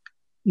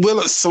will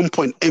at some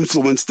point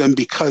influence them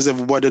because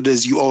of what it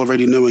is you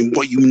already know and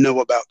what you know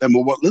about them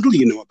or what little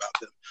you know about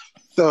them.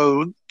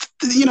 So,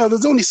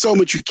 there's only so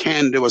much you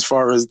can do as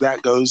far as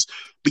that goes,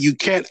 but you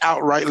can't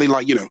outrightly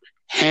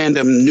hand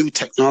them new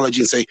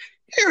technology and say,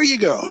 here you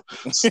go.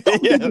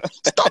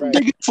 Stop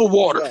digging for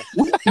water.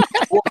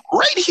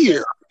 Right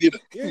here.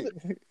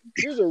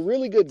 Here's a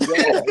really good gun.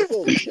 This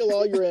will kill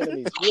all your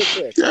enemies real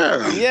quick.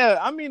 Yeah.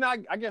 I mean, I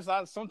guess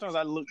sometimes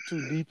I look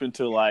too deep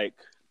into I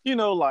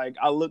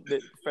looked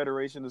at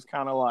Federation as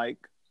kind of like,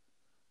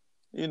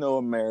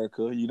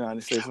 America,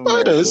 United States of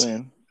America. It is.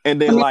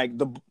 And then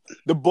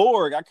the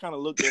Borg, I kind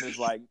of looked at it as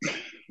like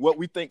what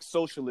we think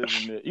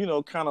socialism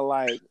is. Kind of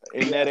like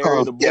in that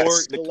area, the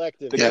Borg, the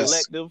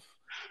collective.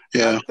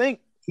 Yeah, I think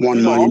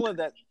all of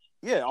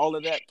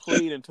that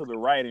played into the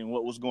writing,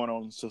 what was going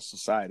on in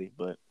society.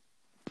 But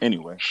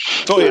anyway,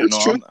 go ahead.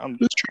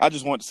 I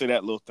just want to say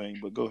that little thing,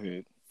 but go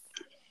ahead.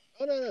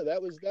 Oh no,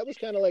 that was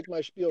kind of like my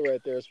spiel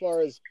right there. As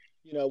far as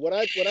what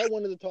I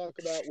wanted to talk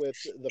about with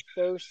the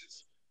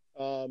firsts,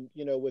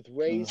 with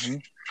race,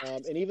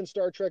 and even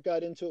Star Trek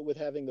got into it with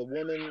having the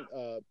woman,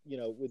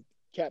 with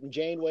Captain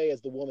Janeway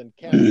as the woman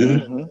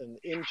captain and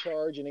in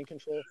charge and in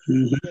control.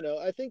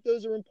 I think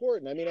those are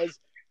important. I mean, as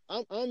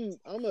I'm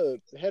a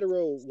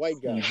hetero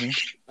white guy.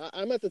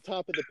 I'm at the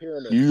top of the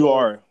pyramid. You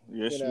are.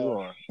 Yes, you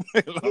are.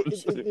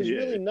 There's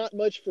really not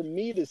much for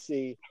me to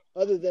see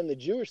other than the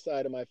Jewish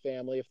side of my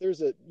family. If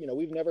there's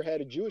we've never had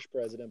a Jewish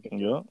president before.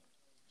 Yeah.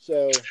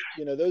 So,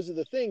 those are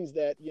the things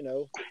that,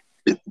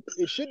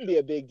 it shouldn't be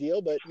a big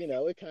deal, but,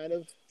 it kind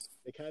of.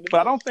 But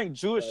I don't think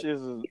Jewish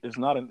is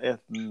not an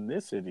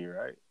ethnicity,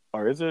 right?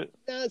 Or is it?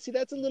 Nah, see,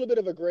 that's a little bit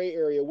of a gray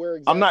area where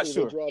exactly I'm not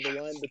sure. we draw the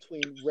line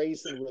between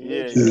race and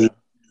religion.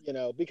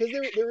 Yeah. Because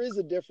there is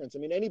a difference. I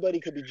mean, anybody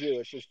could be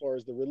Jewish as far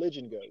as the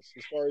religion goes,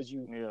 as far as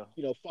you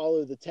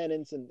follow the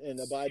tenets and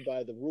abide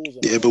by the rules.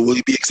 But will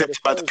you be accepted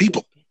by the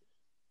people?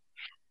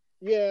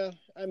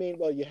 I mean,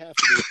 well, you have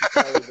to be if you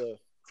follow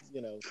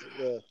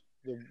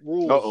the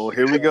rules.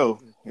 Here we go.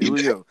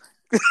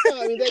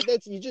 No, I mean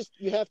that's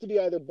you have to be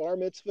either bar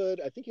mitzvahed.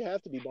 I think you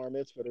have to be bar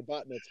mitzvahed or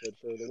bat mitzvahed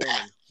for the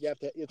women.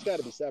 It's got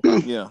to be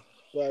separate. Yeah.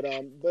 But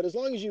as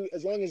long as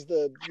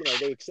the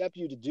they accept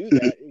you to do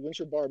that, once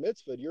you're bar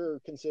mitzvahed, you're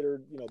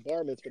considered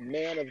bar mitzvahed,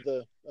 man of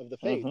the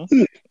faith,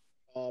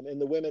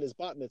 and the women is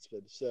bat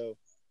mitzvahed. So,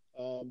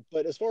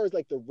 but as far as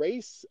like the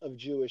race of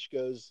Jewish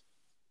goes,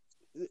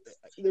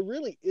 there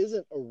really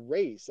isn't a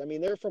race. I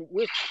mean,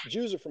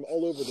 Jews are from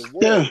all over the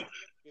world. Yeah.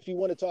 If you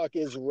want to talk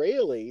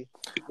Israeli,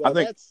 well,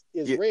 that's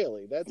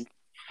Israeli.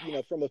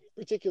 from a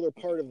particular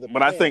part of the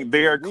But I think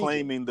they are region.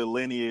 claiming the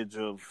lineage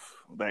of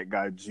that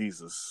guy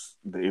Jesus,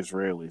 the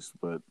Israelis.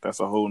 But that's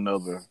a whole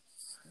nother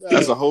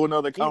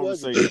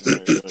conversation.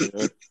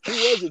 He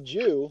was a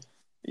Jew.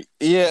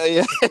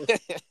 Yeah.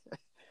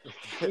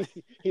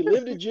 He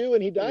lived a Jew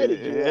and he died a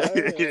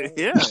Jew.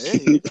 Yeah.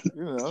 Hey,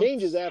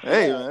 changes after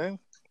that. Man,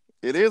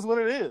 it is what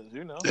it is.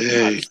 I'm not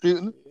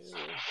disputing it.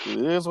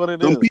 It is what it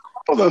Don't is. be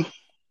awful, though.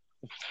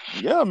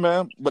 Yeah,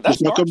 man. But that's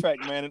Star Trek,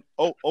 man.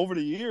 And over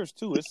the years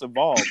too, it's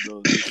evolved.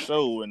 The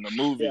show and the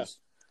movies.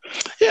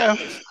 Yeah,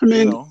 I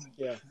mean,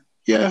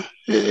 yeah,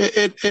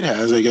 it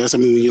has. I guess. I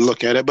mean, when you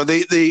look at it, but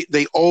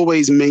they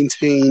always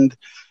maintained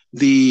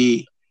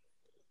the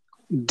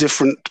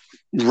different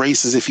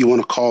races, if you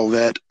want to call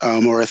that,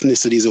 or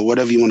ethnicities, or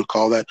whatever you want to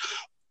call that,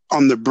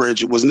 on the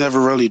bridge. It was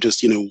never really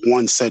just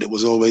one set. It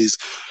was always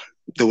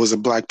there was a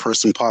black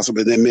person,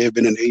 possibly there may have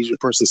been an Asian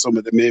person,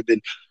 somewhere there may have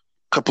been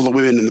couple of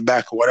women in the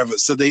back or whatever.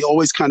 So they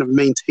always kind of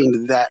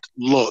maintained that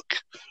look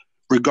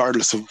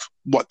regardless of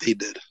what they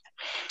did.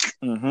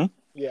 Mm-hmm.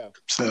 Yeah.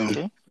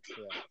 So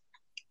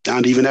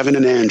down to even having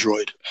an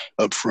android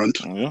up front.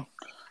 Yeah.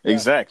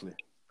 Exactly.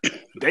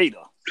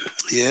 Data.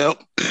 Yep.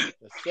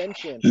 The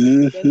sentient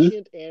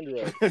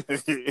android.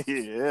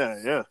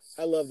 Yeah.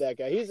 I love that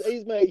guy.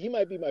 He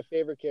might be my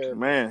favorite character.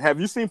 Man, have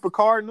you seen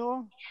Picard,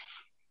 Noah?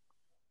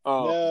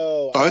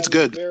 No. It's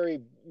good.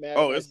 Very mad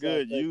it's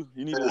good. You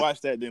need to watch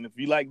that then. If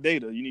you like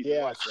Data, you need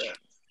to watch that.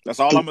 That's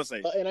all I'm gonna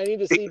say. And I need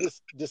to see this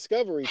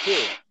Discovery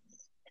too.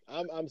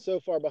 I'm so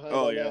far behind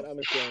on that. I'm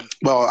ashamed.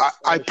 Well,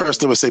 I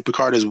personally would say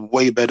Picard is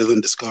way better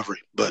than Discovery,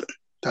 but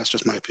that's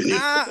just my opinion.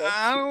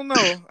 I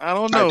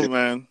don't know,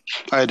 man.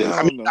 I do.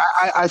 I mean,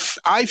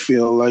 I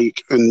feel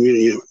like, and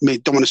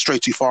don't want to stray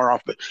too far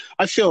off, but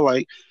I feel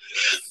like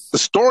the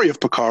story of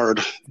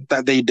Picard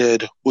that they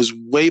did was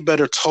way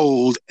better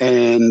told,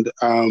 and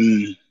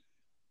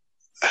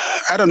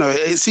I don't know.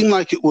 It seemed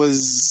like it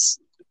was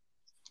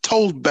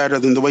told better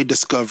than the way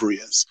Discovery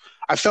is.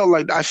 I feel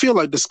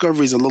like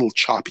Discovery is a little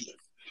choppy.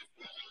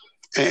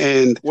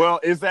 And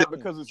is that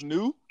because it's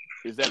new?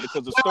 Is that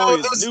because the story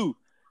is new?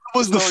 It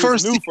was the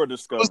first new for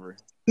Discovery.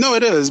 No,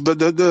 it is. But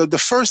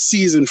the first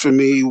season for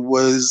me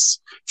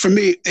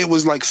it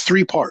was like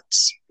 3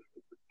 parts.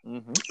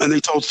 Mm-hmm. And they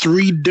told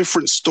 3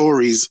 different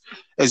stories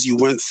as you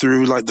went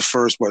through like the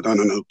first,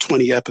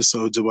 20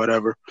 episodes or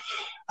whatever.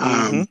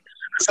 Mm-hmm.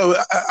 So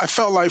I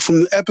felt like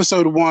from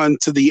episode 1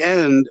 to the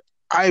end,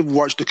 I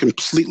watched a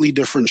completely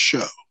different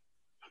show.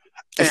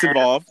 It's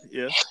evolved,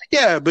 yeah.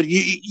 Yeah, but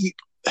you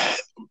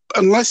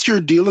unless you're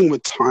dealing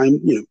with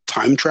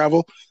time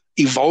travel,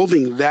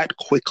 evolving that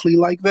quickly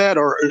like that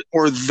or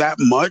that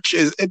much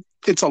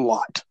it's a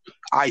lot,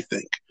 I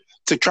think,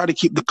 to try to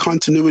keep the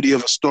continuity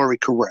of a story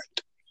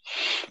correct.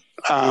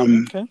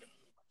 Okay.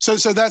 So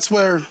that's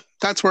where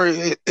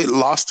it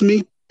lost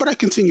me, but I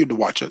continued to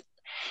watch it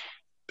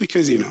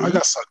because I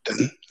got sucked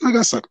in.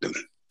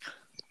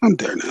 I'm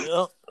there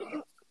now.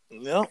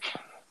 Yep.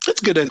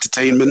 It's good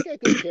entertainment.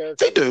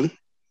 They do.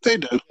 Yeah,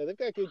 they've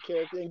got good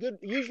character and good.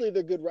 Usually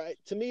they're good.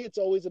 To me, it's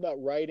always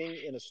about writing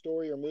in a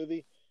story or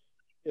movie.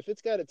 If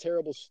it's got a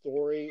terrible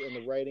story and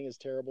the writing is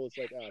terrible, it's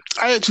like,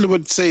 I actually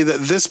would say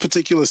that this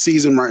particular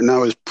season right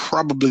now is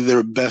probably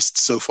their best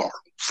so far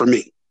for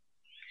me.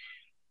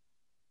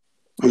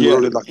 We're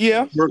only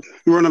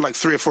like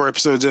 3 or 4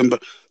 episodes in,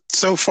 but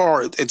so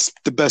far it's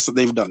the best that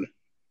they've done.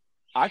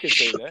 I can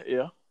say that,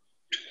 yeah.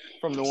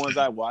 From the ones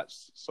I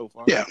watched so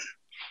far. Yeah.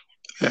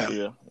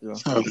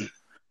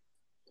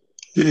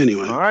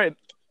 Anyway. All right.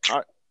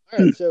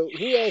 So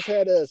who else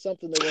had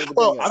something they wanted to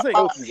bring up? I think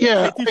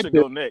you should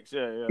go next.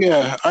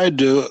 Yeah, I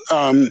do.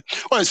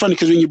 It's funny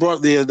because when you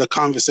brought the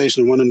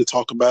conversation, wanting to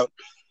talk about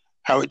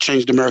how it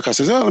changed America, I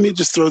said, let me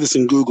just throw this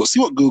in Google,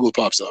 see what Google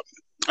pops up.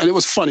 And it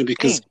was funny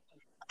because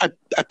I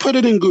put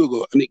it in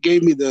Google and it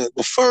gave me the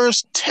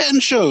first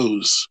 10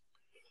 shows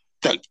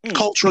that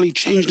culturally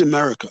changed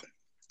America.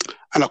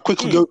 And I'll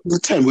quickly go to the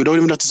 10. We don't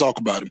even have to talk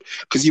about them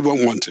because you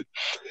won't want to.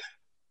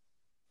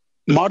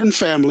 Modern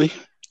Family,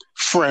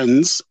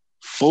 Friends,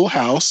 Full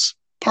House,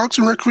 Parks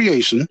and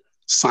Recreation,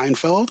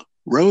 Seinfeld,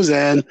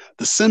 Roseanne,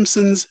 The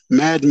Simpsons,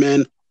 Mad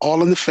Men,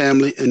 All in the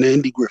Family, and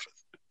Andy Griffith.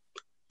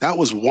 That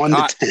was 1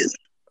 to 10.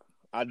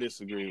 I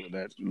disagree with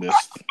that list.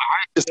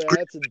 That's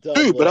a dumb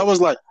list. But I was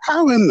like,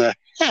 how in the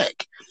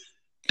heck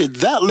did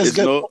that list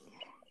get?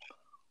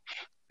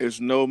 There's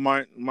no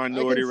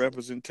minority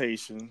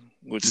representation,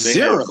 which they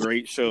Zero. have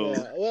great shows.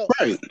 Yeah,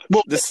 right.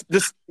 Well,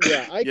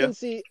 I can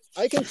see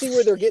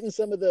where they're getting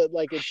some of the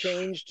it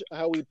changed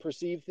how we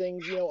perceive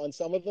things. On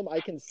some of them, I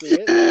can see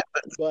it.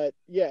 But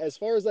as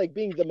far as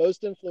being the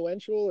most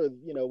influential or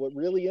what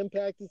really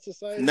impacted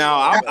society.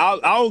 Now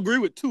I'll agree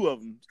with 2 of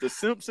them: The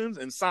Simpsons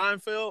and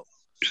Seinfeld.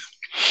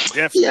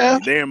 Definitely,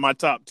 they're in my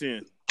top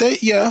 10.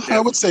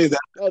 I would say that.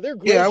 Oh, they're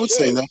great. Yeah, I would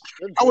say that.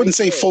 I wouldn't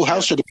say Full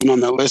House should have been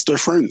on that list. They're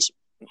Friends.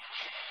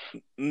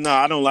 No,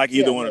 I don't like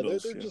either one of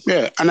those.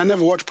 And I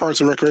never watched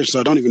Parks and Recreation, so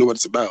I don't even know what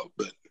it's about.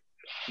 But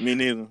me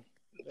neither.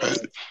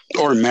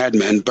 Or Mad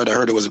Men, but I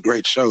heard it was a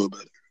great show.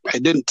 But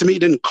It didn't. To me, it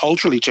didn't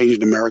culturally change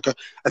in America.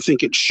 I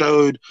think it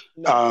showed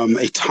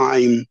a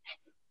time.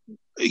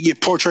 You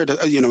portrayed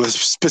a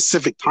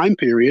specific time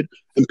period,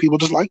 and people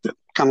just liked it.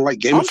 Kind of like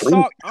Game of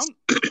Thrones.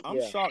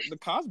 I'm shocked the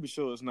Cosby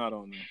Show is not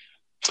on there.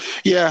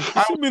 Yeah,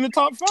 it should be in the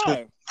top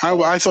 5.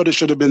 I thought it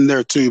should have been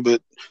there too,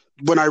 but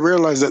when I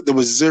realized that there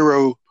was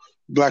 0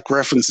 black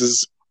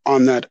references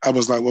on that, I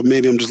was like, well,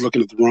 maybe I'm just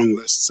looking at the wrong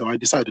list. So I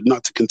decided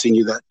not to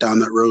continue down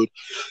that road.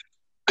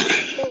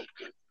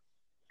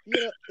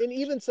 Well, and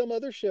even some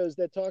other shows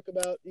that talk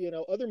about,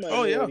 other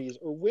minorities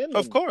or women.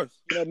 Of course.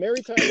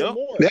 Mary Tyler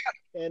Moore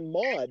and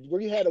Maude,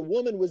 where you had a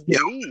woman was the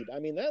lead. I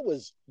mean, that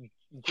was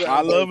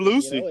I Love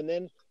Lucy. And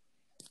then,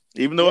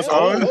 even though it's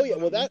hard. Oh, yeah.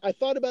 Well, I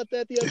thought about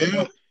that the other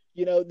day.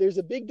 There's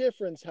a big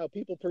difference how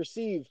people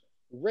perceive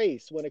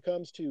race when it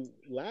comes to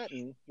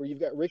Latin, where you've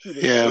got Ricky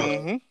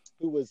Ricard,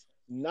 who was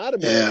not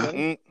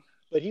American,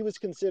 but he was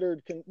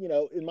considered,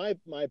 in my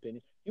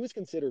opinion, he was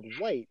considered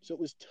white. So it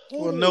was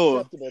totally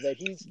acceptable that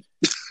he's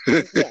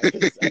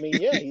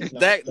he's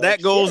not that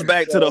goes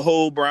back to the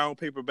whole brown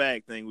paper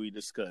bag thing we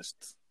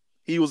discussed.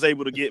 He was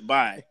able to get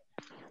by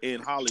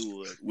in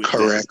Hollywood with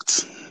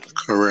correct.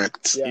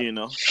 And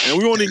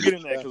we won't even get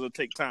in that because it'll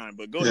take time,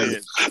 but go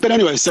ahead. But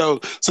anyway, so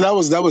that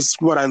was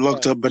what I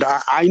looked up, but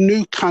I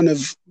knew kind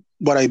of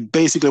what I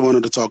basically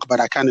wanted to talk about.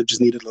 I kind of just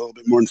needed a little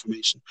bit more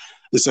information.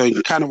 And so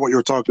kind of what you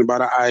were talking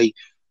about, I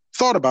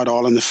thought about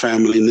All in the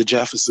Family and the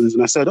Jeffersons,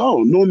 and I said,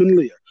 oh, Norman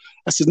Lear.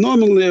 I said,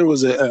 Norman Lear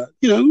was a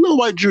little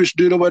white Jewish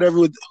dude or whatever,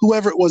 with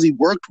whoever it was he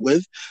worked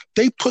with.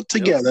 They put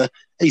together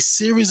a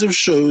series of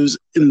shows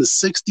in the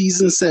 60s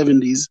and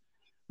 70s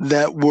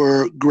that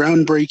were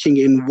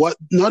groundbreaking in what,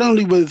 not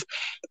only with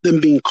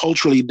them being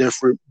culturally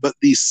different, but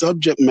the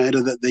subject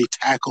matter that they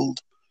tackled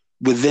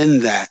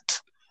within that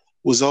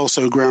was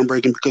also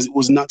groundbreaking because it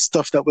was not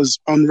stuff that was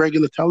on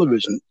regular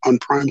television, on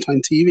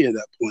primetime TV at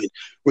that point.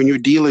 When you're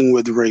dealing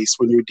with race,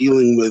 when you're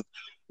dealing with,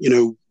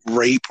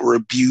 rape or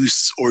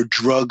abuse or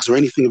drugs or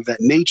anything of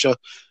that nature,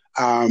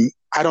 I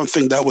don't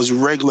think that was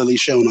regularly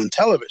shown on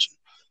television.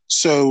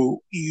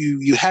 So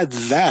you had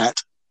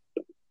that.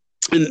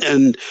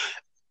 And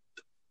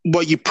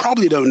what you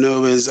probably don't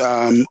know is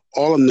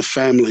All in the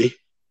Family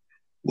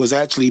was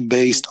actually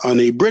based on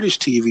a British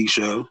TV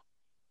show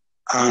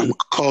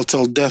called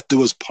Till Death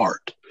Do Us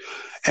Part.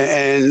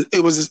 And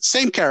it was the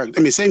same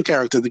character.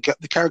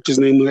 The character's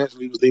name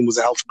was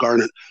Alf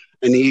Garnett.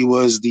 And he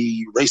was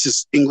the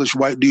racist English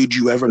white dude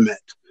you ever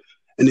met.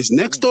 And his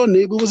next door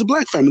neighbor was a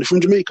black family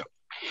from Jamaica.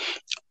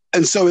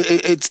 And so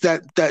it's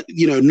that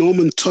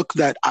Norman took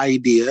that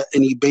idea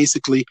and he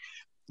basically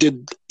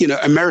did,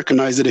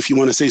 Americanized it, if you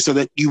want to say, so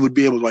that you would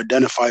be able to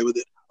identify with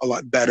it a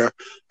lot better,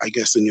 I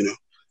guess, than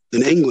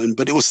England.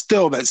 But it was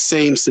still that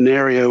same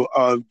scenario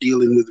of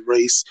dealing with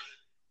race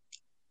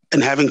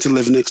and having to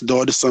live next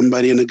door to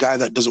somebody, and a guy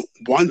that doesn't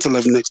want to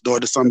live next door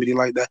to somebody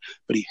like that,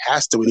 but he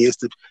has to, and he has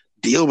to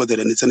deal with it,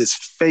 and it's in his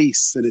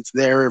face, and it's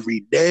there every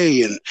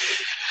day. And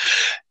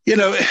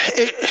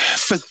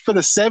for the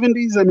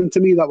 70s, to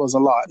me that was a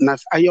lot, and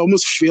I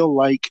almost feel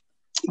like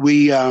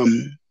we've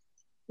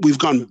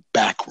gone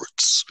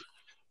backwards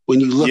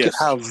when you look at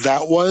how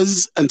that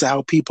was and to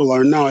how people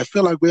are now. I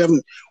feel like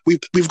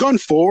we've gone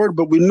forward,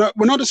 but we're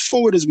not as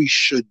forward as we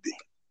should be.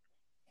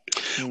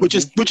 Which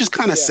is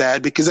kind of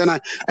sad, because then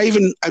I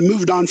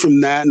moved on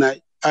from that, and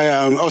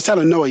I was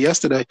telling Noah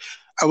yesterday,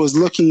 I was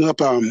looking up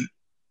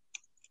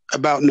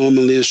about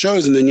Norman Lear's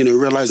shows, and then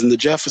realizing the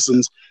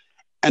Jeffersons,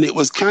 and it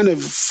was kind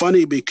of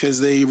funny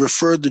because they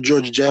referred to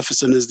George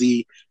Jefferson as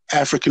the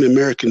African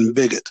American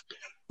bigot,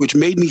 which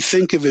made me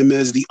think of him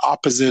as the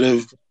opposite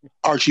of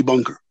Archie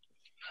Bunker.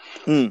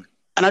 And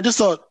I just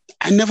thought,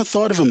 I never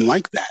thought of him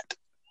like that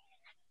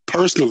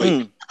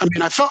personally.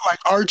 I felt like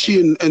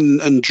Archie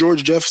and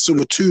George Jefferson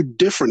were two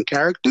different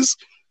characters.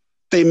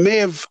 They may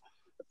have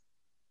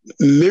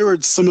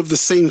mirrored some of the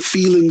same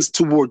feelings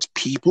towards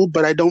people,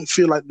 but I don't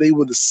feel like they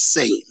were the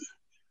same.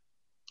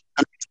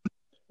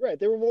 Right.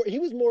 They were more. He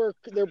was more.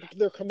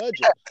 They're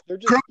curmudgeons. They're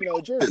just.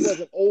 George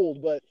wasn't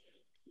old, but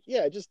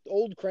just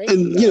old cranky.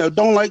 And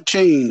don't like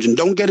change, and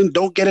don't get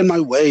in my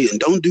way, and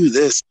don't do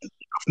this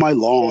off my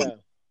lawn. Yeah.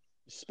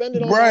 Spend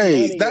it all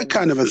right. That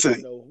kind of a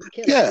thing.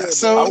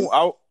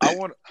 So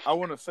I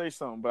want to say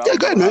something, but I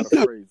don't know how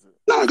to phrase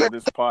it for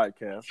this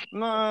podcast.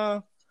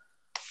 Nah.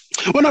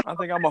 I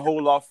think I'm gonna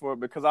hold off for it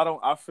because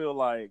I feel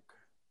like.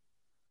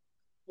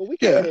 Well, we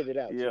can edit it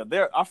out. Yeah,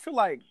 I feel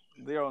like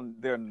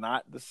they're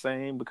not the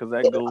same, because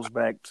that goes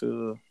back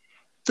to.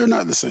 They're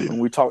not the same. When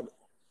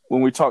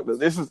we talk,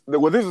 this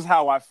is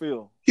how I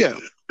feel. Yeah.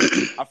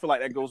 I feel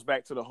like that goes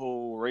back to the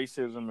whole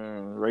racism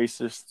and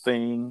racist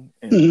thing,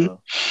 and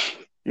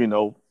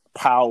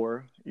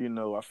power.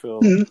 I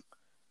feel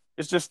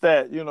it's just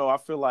that I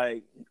feel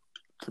like,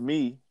 to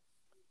me,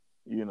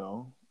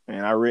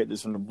 and I read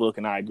this in the book,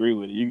 and I agree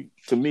with it.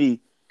 To me,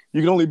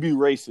 you can only be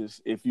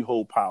racist if you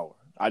hold power.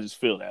 I just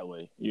feel that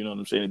way. You know what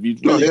I'm saying? If you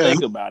really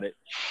think about it,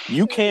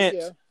 you can't.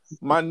 Yeah.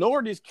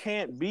 Minorities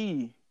can't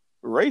be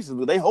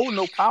racist. They hold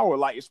no power.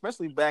 Like,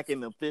 especially back in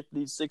the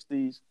 50s,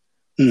 60s,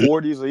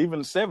 40s, or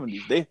even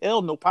 70s, they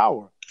held no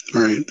power.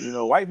 Right.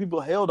 White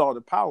people held all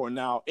the power.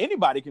 Now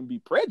anybody can be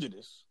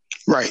prejudiced.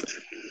 Right.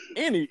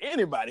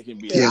 Anybody can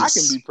be. Yes. I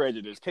can be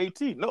prejudiced.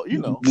 KT, no,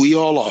 we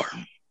all are.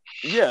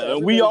 Yeah,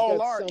 and we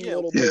all are. Some Yeah,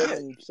 little bit,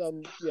 and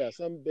some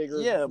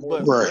bigger. Yeah,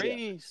 but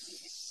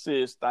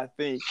racist, I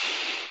think,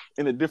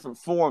 in a different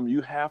form,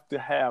 you have to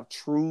have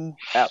true,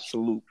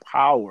 absolute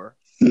power.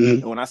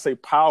 And when I say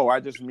power, I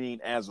just mean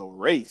as a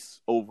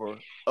race over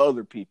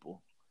other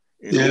people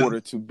in order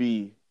to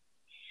be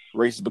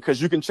racist.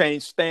 Because you can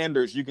change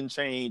standards, you can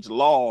change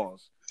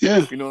laws.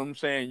 Yeah, you know what I'm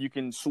saying. You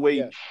can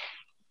sway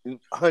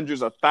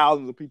hundreds of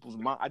thousands of people's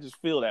minds. I just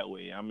feel that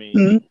way. I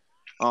mean,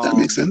 that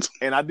makes sense.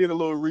 And I did a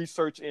little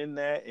research in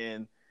that,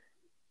 and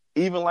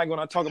even like when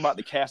I talk about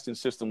the casting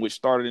system, which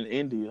started in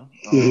India,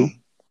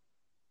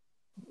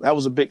 that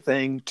was a big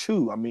thing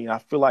too. I mean, I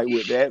feel like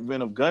with the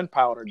advent of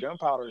gunpowder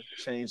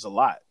changed a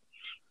lot.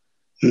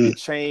 It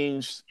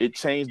changed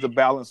the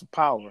balance of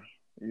power.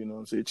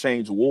 So it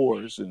changed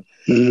wars, and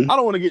I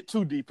don't want to get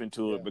too deep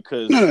into it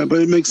because but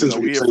it makes sense.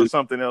 We're here for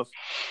something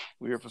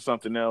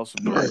else.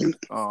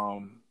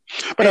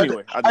 But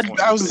anyway, I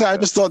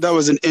just thought that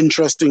was an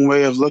interesting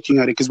way of looking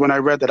at it, because when I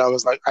read that, I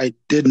was like, I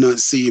did not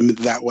see him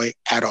that way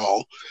at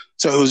all.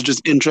 So it was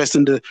just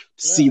interesting to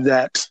see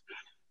that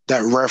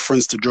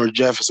reference to George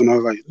Jefferson. I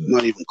was like,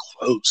 not even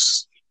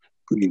close.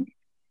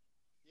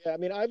 I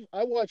mean, I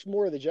watched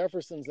more of the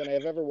Jeffersons than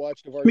I've ever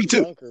watched of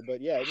Archie Bunker,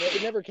 but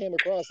it never came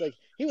across like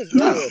he was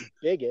never a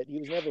bigot. He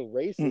was never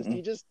racist.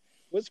 He just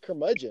was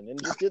curmudgeon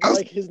and just didn't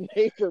like his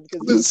neighbor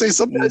because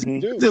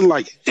didn't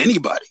like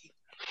anybody.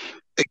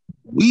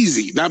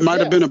 Wheezy, that might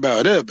have been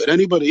about it, but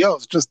anybody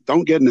else just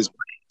don't get in his way.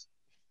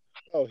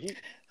 Oh,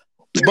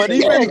 but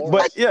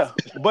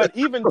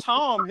even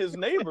Tom, his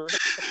neighbor,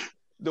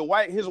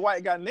 his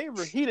white guy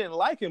neighbor, he didn't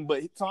like him,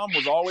 but Tom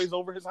was always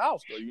over his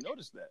house, though. You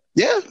noticed that?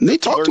 Yeah, they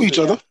talked to each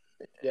other.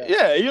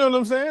 Yeah, you know what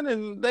I'm saying?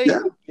 And they,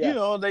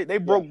 they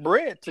broke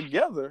bread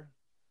together.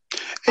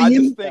 And I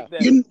just think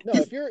that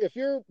if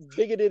you're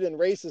bigoted and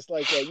racist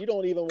like that, you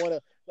don't even want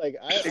to I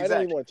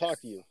don't even want to talk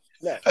to you.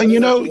 No, and you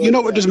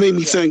know what just made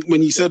me think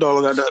when you said all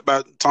of that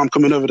about Tom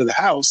coming over to the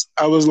house,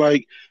 I was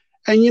like,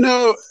 and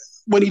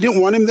when he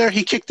didn't want him there,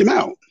 he kicked him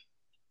out.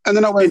 And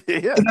then I went,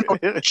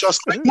 just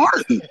like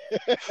Martin.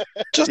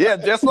 Just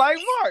like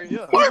Martin.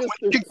 Yeah. Martin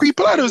kicked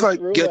people out. It was like,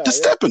 get to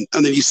stepping.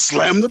 And then he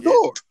slammed the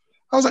door.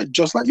 I was like,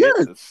 just like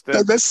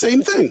that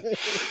same thing.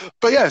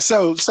 But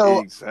so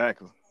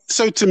exactly.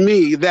 So to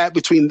me,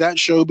 between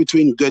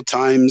Good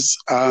Times,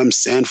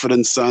 Sanford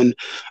and Son,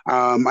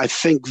 I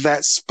think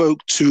that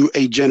spoke to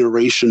a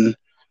generation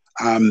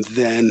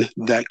then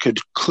that could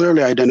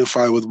clearly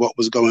identify with what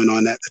was going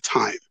on at the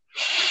time.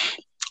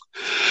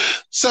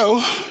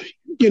 So,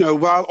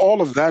 while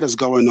all of that is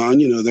going on,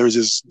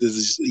 there's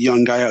this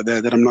young guy out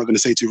there that I'm not going to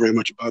say too very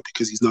much about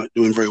because he's not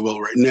doing very well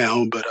right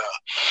now, but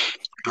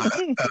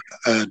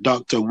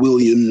Dr.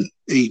 William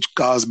H.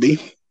 Cosby.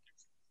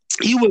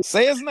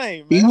 Say his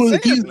name.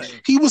 Man.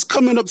 He was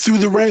coming up through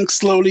the ranks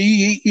slowly.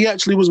 He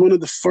actually was one of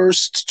the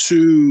first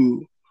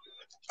to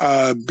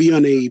be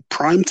on a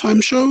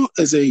primetime show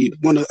as a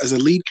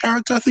lead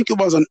character. I think it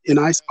was in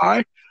I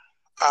Spy,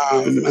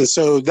 and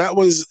so that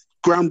was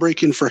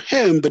groundbreaking for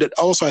him. But it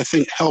also, I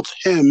think, helped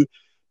him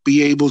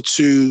be able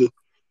to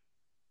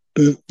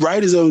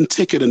write his own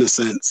ticket in a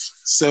sense.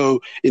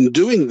 So in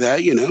doing that,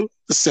 the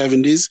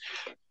 70s,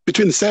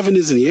 between the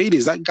 70s and the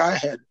 80s, that guy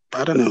had,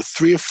 I don't know,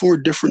 3 or 4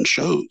 different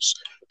shows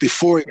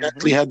before he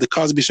actually had the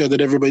Cosby Show that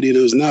everybody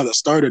knows now, that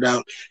started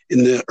out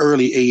in the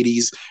early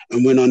 80s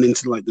and went on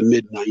into like the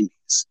mid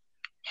 90s.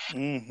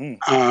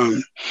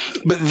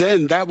 But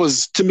then that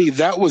was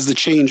the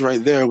change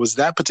right there. Was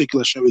that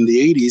particular show in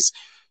the 80s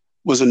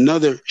was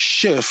another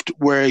shift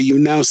where you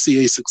now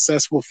see a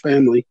successful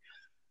family,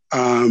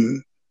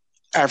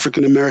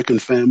 African-American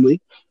family.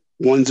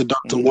 One's a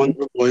doctor, one's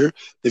a lawyer.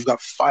 They've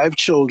got 5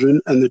 children,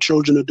 and the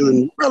children are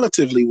doing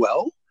relatively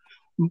well.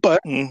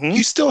 But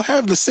you still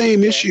have the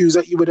same issues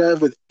that you would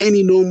have with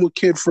any normal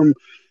kid from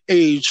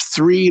age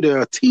 3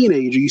 to a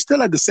teenager. You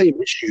still had the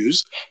same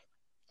issues.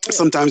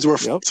 Sometimes they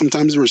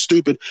were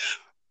stupid.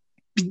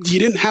 You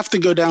didn't have to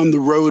go down the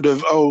road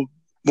of,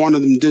 one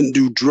of them didn't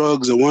do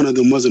drugs, or one of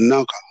them wasn't an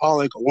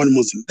alcoholic, or one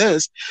wasn't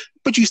this.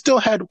 But you still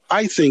had,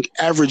 I think,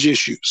 average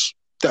issues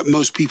that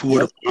most people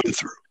would have gone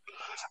through.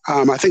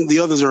 I think the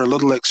others are a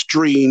little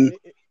extreme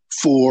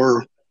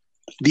for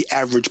the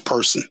average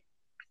person.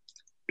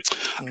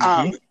 So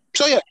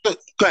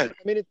go ahead.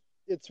 I mean,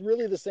 it's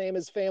really the same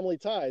as Family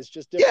Ties,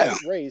 just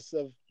different race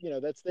of,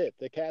 that's it.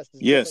 The cast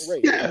is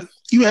different race. Yeah.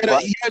 You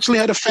actually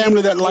had a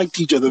family that liked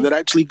each other, that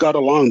actually got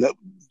along, that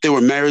they were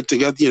married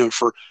together,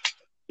 for,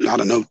 I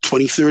don't know,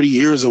 20, 30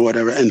 years or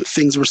whatever, and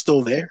things were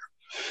still there.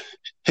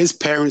 His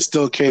parents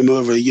still came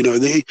over,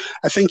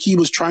 I think he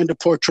was trying to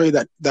portray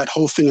that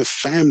whole thing of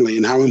family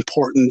and how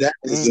important that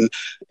is.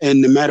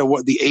 And no matter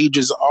what the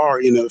ages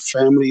are,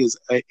 family is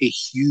a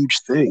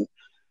huge thing.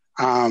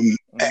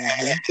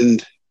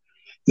 And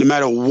no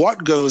matter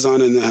what goes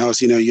on in the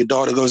house, your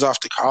daughter goes off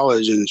to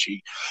college and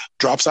she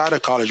drops out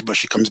of college, but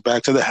she comes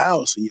back to the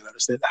house and you got to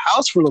stay at the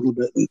house for a little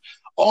bit. And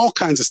all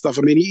kinds of stuff.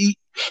 I mean,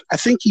 I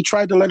think he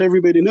tried to let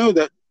everybody know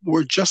that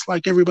we're just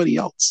like everybody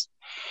else.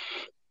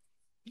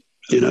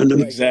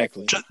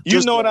 Exactly.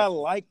 You know what I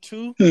like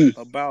too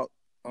about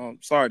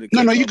sorry to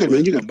cut you good,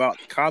 man. You good. About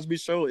the Cosby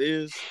Show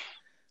is,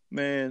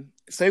 man,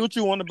 say what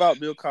you want about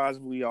Bill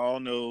Cosby, we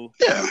all know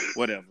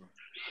whatever.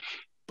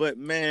 But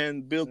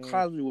man, Bill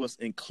Cosby was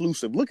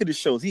inclusive. Look at his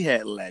shows. He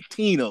had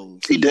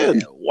Latinos. He did.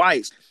 Had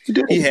whites. He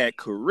did. He had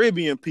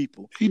Caribbean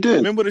people. He did.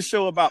 Remember the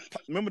show about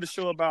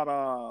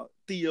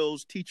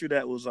Theo's teacher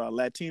that was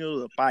Latino,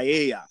 the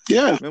paella.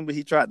 Yeah. Remember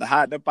he tried to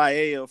hide the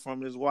paella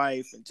from his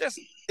wife, and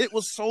it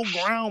was so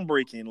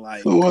groundbreaking.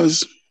 Like, it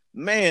was.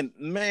 Man,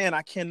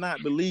 I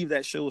cannot believe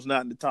that show was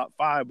not in the top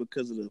 5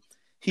 because of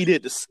he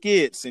did the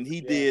skits and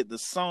he did the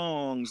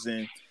songs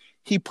and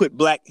he put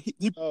black.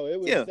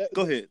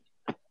 Go ahead.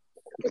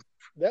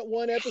 That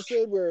one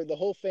episode where the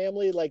whole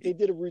family, like, they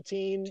did a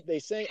routine. They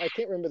sang, I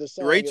can't remember the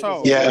song. Ray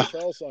Charles. Ray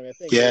Charles song, I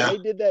think. Yeah.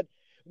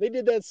 They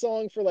did that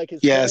song for like his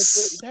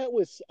parents. I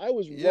was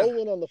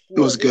rolling on the floor. It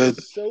was good. It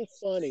was so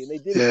funny. They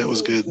did it was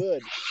so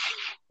good.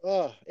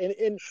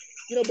 And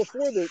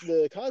before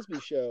the Cosby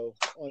Show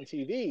on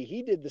TV,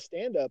 he did the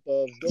stand-up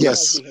of Bill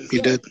Cosby himself.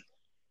 He did.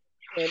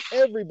 And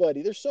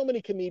everybody, there's so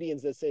many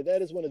comedians that say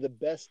that is one of the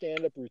best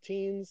stand-up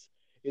routines.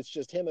 It's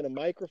just him and a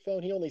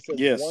microphone. He only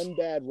says one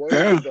bad word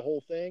for the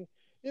whole thing.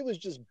 It was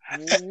just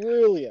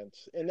brilliant,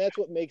 and that's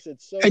what makes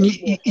it so. And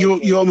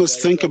you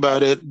almost think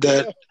about it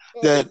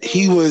that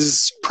he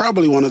was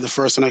probably one of the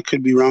first, and I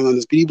could be wrong on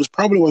this, but he was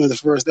probably one of the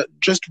first that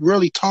just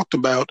really talked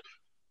about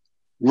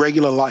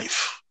regular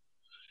life.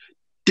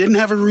 Didn't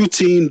have a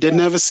routine,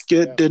 didn't have a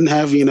skit, didn't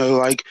have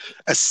like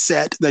a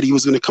set that he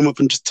was going to come up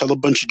and just tell a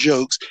bunch of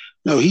jokes.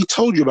 No, he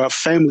told you about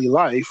family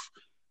life.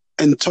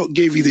 And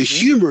gave you the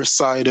humorous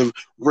side of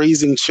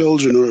raising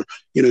children, or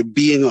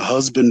being a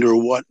husband, or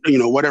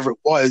whatever it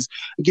was.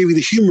 It gave you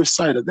the humorous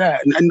side of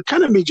that, and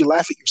kind of made you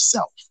laugh at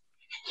yourself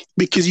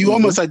because you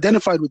almost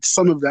identified with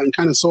some of that and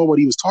kind of saw what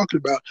he was talking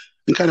about,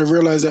 and kind of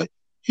realized that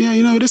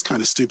it is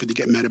kind of stupid to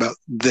get mad about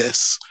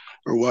this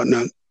or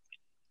whatnot.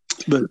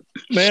 But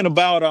man,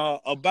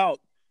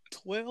 about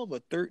 12 or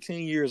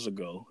 13 years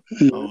ago,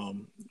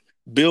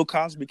 Bill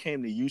Cosby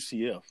came to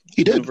UCF,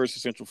 he did. University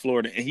of Central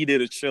Florida, and he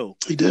did a show.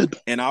 He did.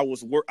 And I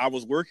was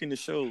working the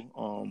show.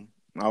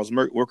 I was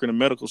working a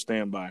medical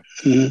standby,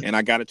 and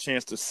I got a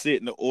chance to sit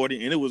in the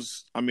audience.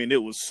 And it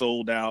was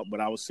sold out, but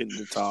I was sitting at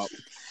the top.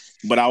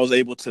 But I was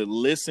able to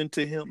listen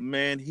to him.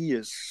 Man, he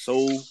is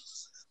so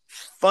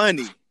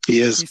funny.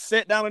 He is. He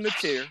sat down in the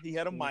chair. He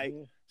had a mic.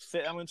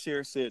 Sat down in the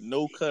chair, said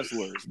no cuss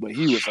words, but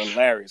he was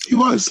hilarious. He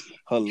was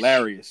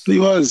hilarious. He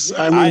was.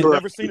 I had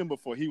never seen him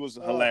before. He was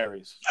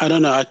hilarious. I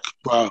don't know.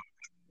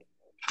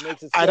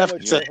 I'd have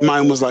to say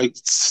mine was like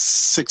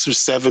 6 or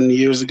 7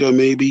 years ago,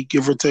 maybe,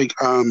 give or take.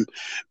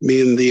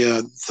 Me and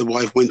the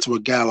wife went to a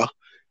gala,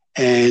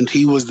 and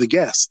he was the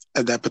guest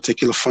at that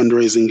particular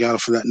fundraising gala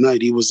for that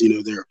night. He was,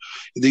 there.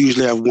 They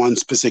usually have one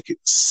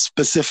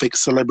specific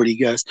celebrity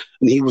guest,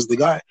 and he was the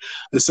guy.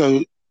 And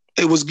so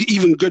it was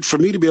even good for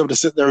me to be able to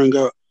sit there and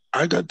go,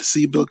 I got to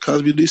see Bill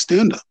Cosby do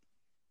stand-up.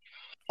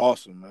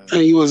 Awesome, man.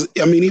 And he was.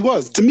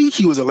 To me,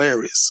 he was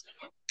hilarious.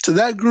 To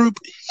that group,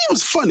 he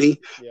was funny,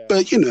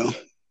 but,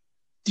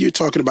 you're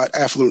talking about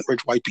affluent,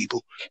 rich white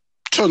people.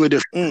 Totally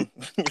different.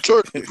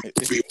 Totally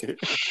different.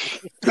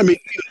 I mean,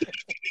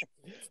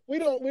 we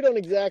don't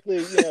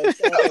exactly, stomp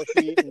our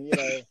feet and,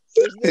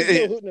 there's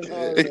no hooting and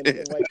hollering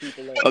in white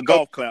people. A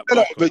golf clap.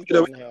 But,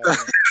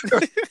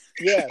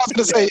 yeah. I was going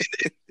to say,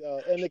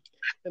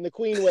 and the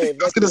Queen wave.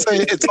 I was going to say,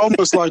 it's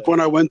almost like when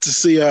I went to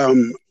see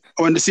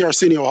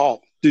Arsenio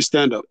Hall do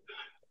stand up,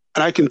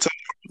 and I can tell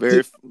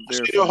you,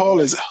 Arsenio Hall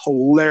is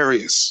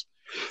hilarious.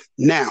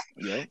 Now,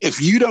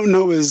 if you don't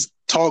know his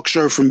talk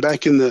show from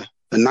back in the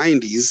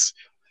 90s,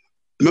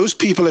 most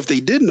people, if they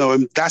did know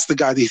him, that's the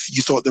guy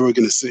you thought they were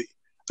going to see.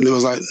 And it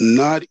was like,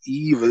 not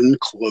even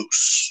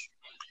close.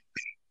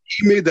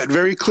 He made that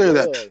very clear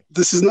that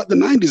this is not the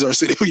 90s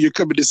Arsenio you're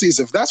coming to see.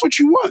 So if that's what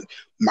you want,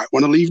 you might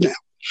want to leave now.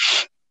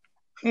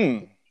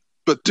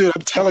 But dude,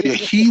 I'm telling you,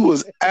 he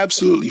was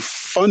absolutely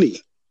funny.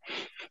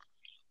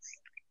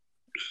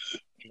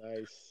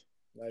 Nice.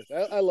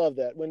 I love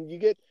that. When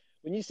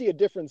you see a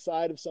different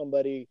side of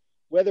somebody,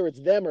 whether it's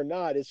them or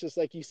not, it's just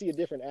like you see a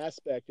different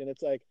aspect, and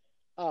it's like,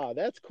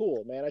 that's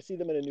cool, man. I see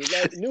them in a new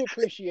light, new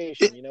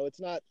appreciation. It's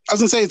not. I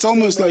was gonna say, it's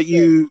almost like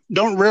you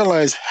don't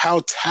realize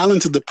how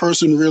talented the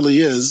person really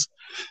is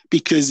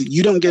because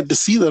you don't get to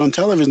see that on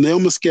television. They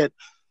almost get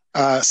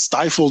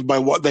stifled by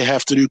what they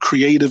have to do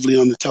creatively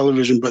on the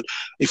television. But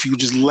if you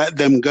just let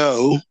them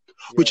go,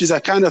 which is, I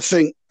kind of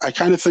think,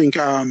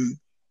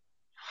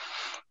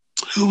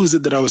 who was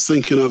it that I was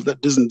thinking of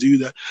that doesn't do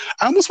that?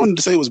 I almost wanted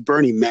to say it was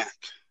Bernie Mac.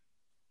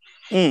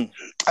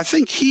 I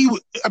think he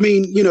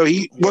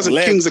wasn't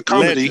Kings of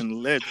Comedy.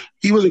 Legend.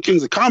 He wasn't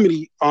Kings of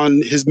Comedy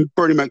on his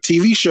Bernie Mac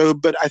TV show,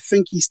 but I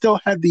think he still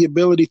had the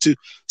ability to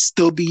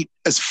still be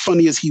as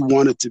funny as he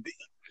wanted to be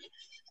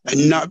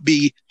and not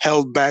be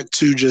held back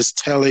to just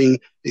telling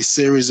a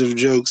series of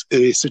jokes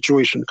in a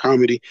situation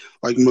comedy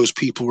like most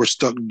people were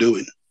stuck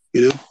doing,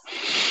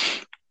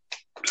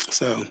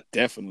 So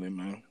definitely,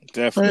 man,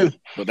 definitely.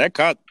 But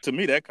to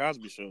me, that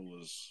Cosby Show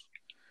was.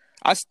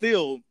 I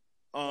still,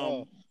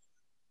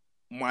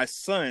 my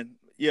son.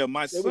 Yeah,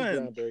 my It was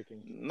son.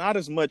 groundbreaking. Not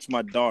as much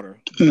my daughter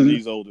because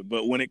he's older,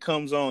 but when it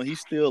comes on, he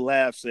still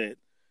laughs at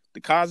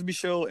the Cosby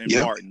Show and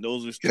Martin.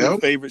 Those are his two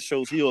favorite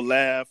shows. He'll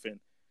laugh and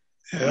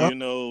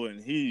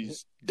and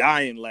he's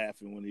dying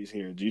laughing when he's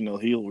here.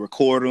 He'll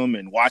record them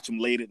and watch them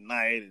late at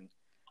night, and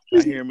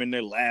I hear him in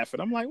there laughing.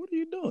 I'm like, "What are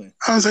you doing?"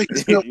 I was like,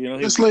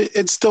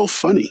 it's still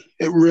funny.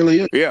 It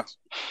really is. Yeah.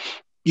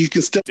 You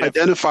can still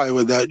identify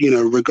with that,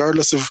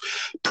 regardless of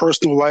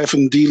personal life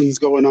and dealings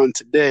going on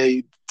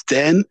today.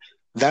 Then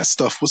that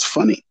stuff was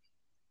funny.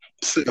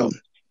 So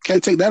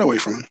can't take that away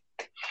from him.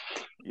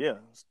 Yeah,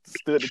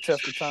 stood the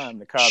test of time.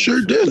 The Cosby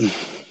Sure did.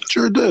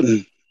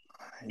 Yeah.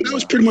 That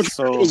was pretty much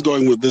where I was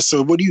going with this.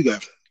 So what do you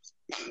got?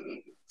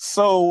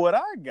 So what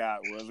I got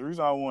was, the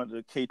reason I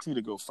wanted KT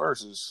to go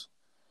first is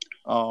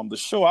the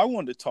show I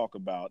wanted to talk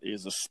about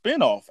is a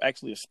spinoff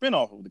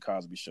of the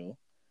Cosby Show,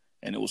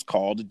 and it was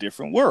called A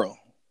Different World.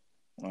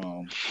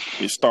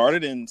 It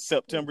started in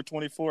September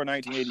 24,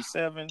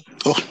 1987.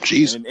 Oh,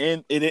 jeez.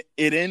 And it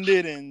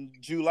ended in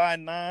July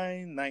 9,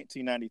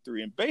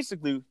 1993. And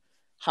basically,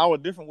 how A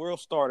Different World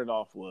started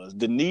off was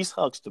Denise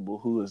Huxtable,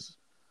 who is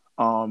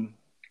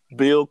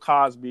Bill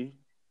Cosby.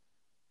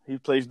 He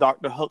plays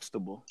Dr.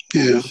 Huxtable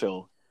on the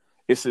show.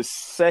 It's his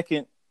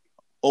second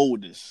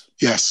oldest.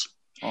 Yes.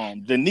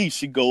 Denise,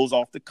 she goes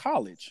off to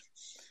college.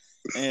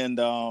 And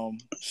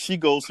she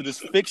goes to this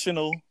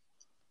fictional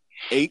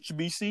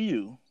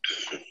HBCU,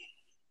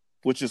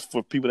 which is,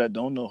 for people that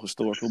don't know,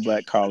 Historical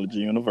Black College or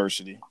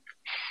University.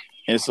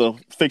 And it's a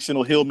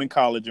fictional Hillman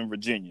College in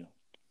Virginia.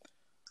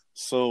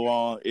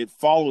 So it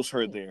follows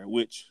her there,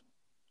 which,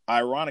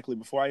 ironically,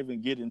 before I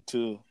even get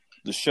into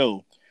the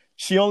show,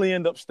 she only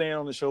ended up staying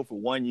on the show for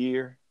 1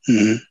 year.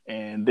 Mm-hmm.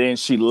 And then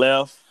she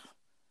left.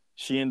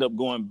 She ended up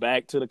going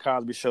back to the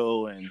Cosby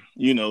Show, and,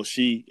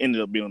 she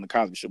ended up being on the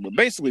Cosby Show. But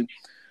basically,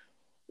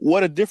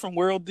 what A Different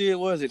World did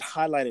was it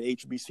highlighted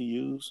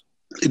HBCUs.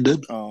 It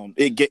did.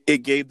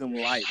 It gave them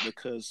light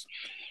because,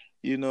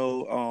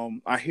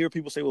 I hear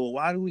people say, well,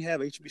 why do we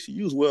have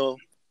HBCUs? Well,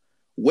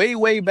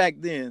 way back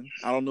then,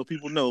 I don't know if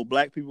people know,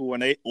 Black people were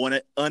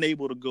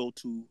unable to go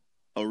to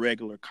a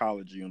regular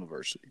college or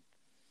university.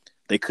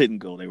 They couldn't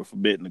go. They were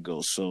forbidden to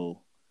go. So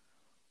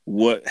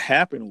what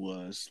happened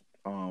was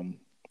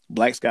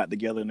Blacks got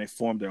together and they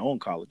formed their own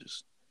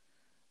colleges.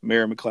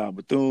 Mary McLeod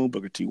Bethune,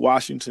 Booker T.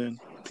 Washington,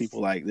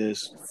 people like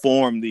this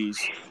formed these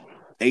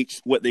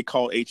what they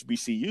call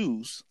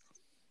HBCUs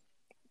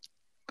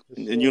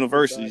in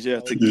universities,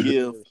 to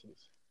give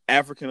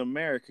African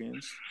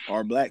Americans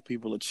or Black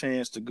people a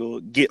chance to go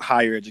get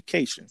higher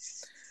education.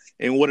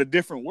 And what A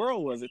Different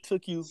World was,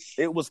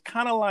 it was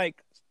kind of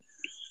like,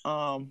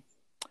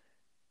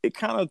 it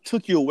kind of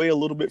took you away a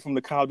little bit from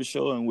the Cosby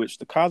Show, in which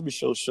the Cosby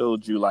Show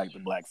showed you like the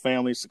Black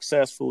family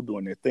successful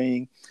doing their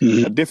thing.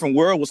 Mm-hmm. A Different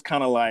World was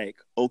kind of like,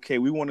 okay,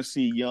 we want to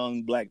see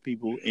young Black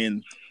people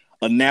in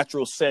a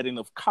natural setting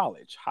of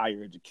college,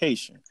 higher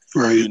education.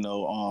 Right.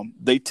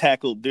 They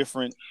tackled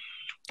different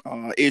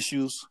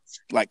issues,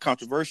 like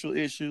controversial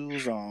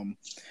issues,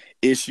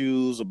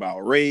 issues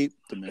about rape,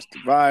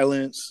 domestic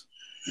violence.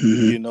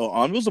 Mm-hmm.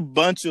 It was a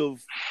bunch of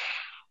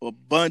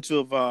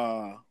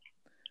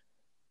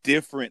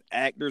different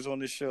actors on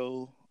the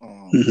show.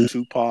 Mm-hmm.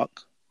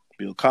 Tupac,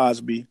 Bill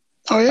Cosby.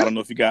 Oh, yeah. I don't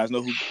know if you guys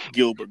know who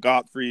Gilbert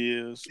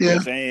Gottfried is. Yeah.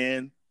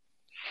 Roseanne,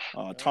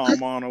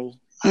 Tom Arnold.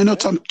 I know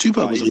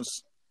Tupac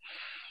was.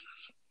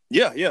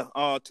 Yeah.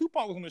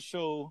 Tupac was on the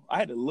show. I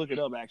had to look it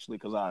up actually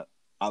because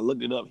I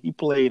looked it up. He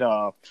played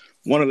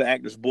one of the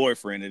actors'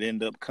 boyfriend that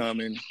ended up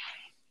coming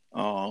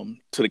to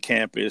the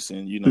campus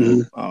and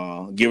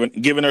mm-hmm.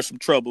 Giving her some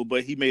trouble,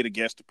 but he made a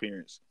guest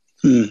appearance.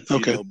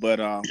 Okay.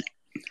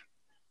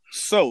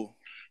 So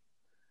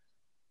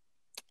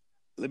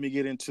let me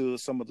get into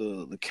some of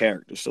the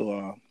characters.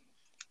 So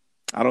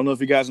I don't know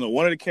if you guys know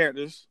one of the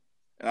characters.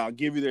 I'll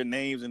give you their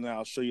names and then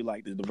I'll show you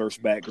like the diverse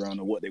background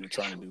of what they were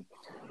trying to do.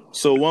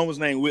 So one was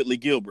named Whitley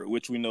Gilbert,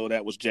 which we know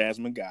that was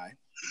Jasmine Guy.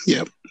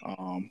 Yep.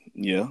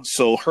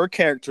 So her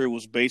character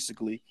was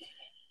basically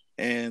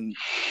like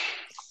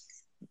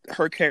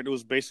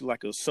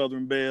a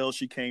Southern belle.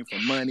 She came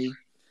from money.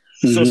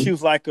 Mm-hmm. So she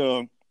was like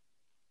in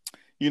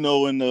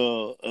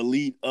the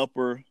elite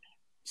upper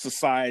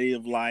society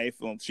of life.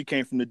 She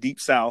came from the deep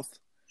South.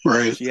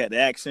 Right. She had the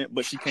accent,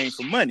 but she came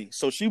from money.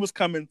 So she was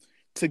coming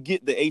to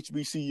get the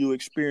HBCU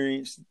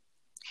experience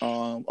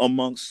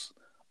amongst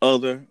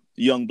other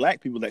young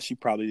Black people that she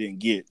probably didn't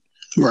get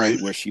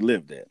where she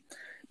lived at.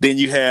 Then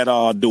you had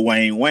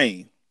Dwayne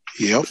Wayne,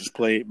 which was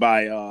played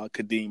by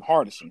Kadeem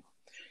Hardison.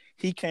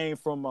 He came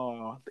from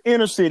the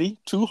inner city,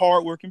 two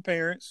hardworking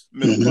parents,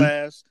 middle mm-hmm.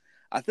 class.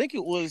 I think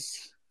it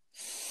was,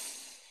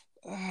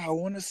 I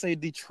want to say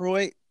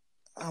Detroit.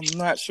 I'm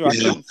not sure.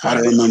 I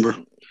don't remember.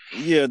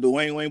 Yeah,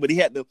 Dwayne Wayne, but he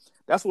had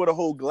that's where the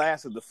whole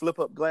glasses, the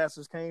flip-up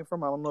glasses came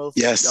from. I don't know if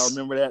y'all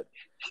remember that.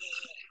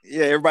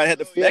 Yeah, everybody had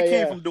that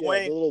came from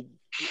Dwayne.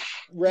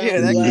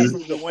 That came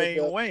from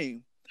Dwayne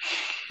Wayne.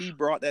 he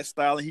brought that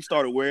style and he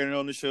started wearing it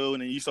on the show,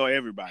 and then you saw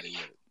everybody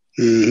with it.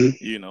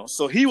 Mm-hmm. You know,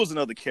 so he was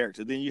another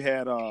character. Then you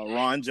had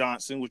Ron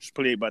Johnson, which was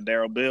played by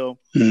Darryl Bell.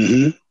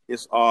 Mm-hmm.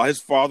 His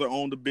father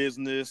owned a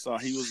business.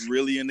 He was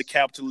really into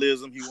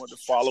capitalism. He wanted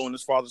to follow in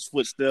his father's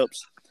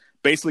footsteps,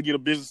 basically get a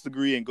business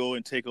degree and go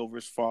and take over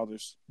his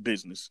father's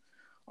business.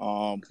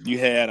 You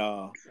had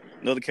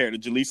another character,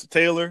 Jaleesa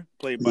Taylor,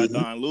 played by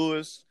Don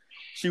Lewis.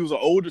 She was an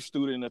older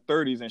student in the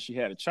 30s, and she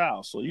had a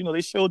child. So, you know,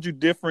 they showed you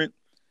different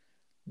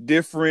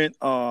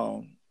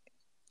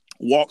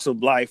walks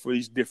of life for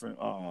these different,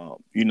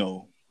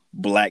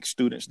 black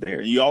students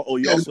there. You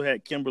also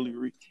had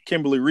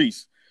Kimberly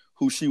Reese,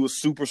 who she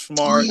was super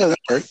smart. Yeah,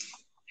 that's right.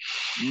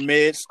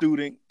 Med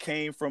student,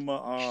 came from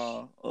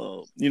a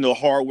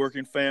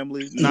hardworking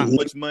family, not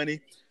much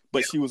money,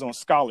 but she was on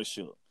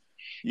scholarship.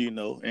 You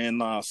know,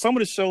 and some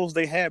of the shows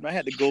they had, I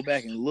had to go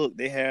back and look.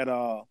 They had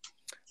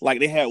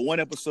they had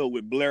one episode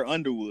with Blair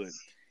Underwood.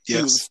 He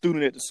was a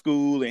student at the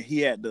school, and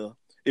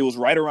it was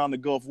right around the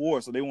Gulf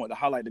War, so they wanted to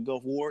highlight the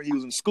Gulf War. He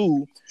was in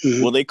school.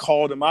 Mm-hmm. Well, they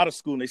called him out of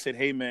school, and they said,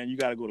 "Hey, man, you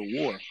got to go to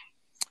war."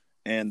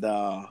 And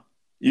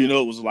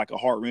it was like a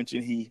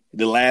heart-wrenching.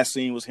 The last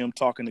scene was him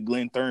talking to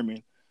Glenn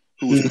Thurman,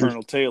 who was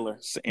Colonel Taylor,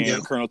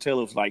 and Colonel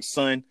Taylor was like,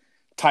 "Son,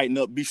 tighten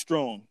up, be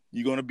strong.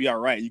 You're going to be all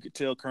right." You could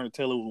tell Colonel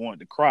Taylor wanted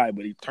to cry,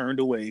 but he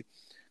turned away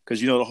because,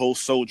 the whole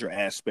soldier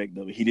aspect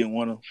of it. He didn't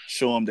want to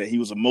show him that he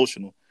was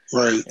emotional.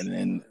 Right.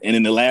 And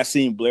in the last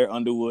scene, Blair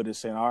Underwood is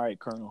saying, "All right,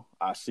 Colonel,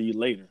 I'll see you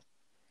later."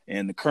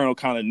 And the Colonel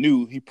kind of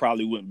knew he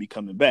probably wouldn't be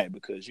coming back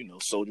because,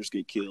 soldiers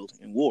get killed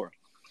in war.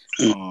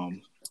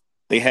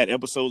 They had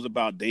episodes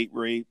about date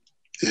rape,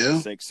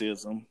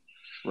 sexism,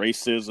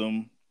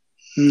 racism,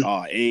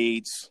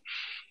 AIDS.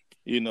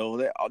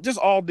 Just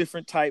all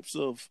different types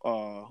of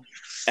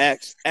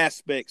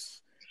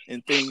aspects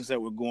and things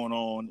that were going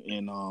on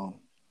in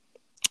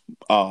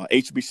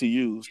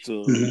HBCUs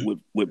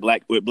with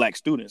black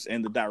students.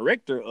 And the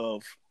director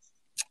of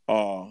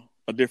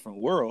A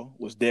Different World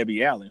was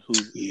Debbie Allen, who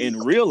in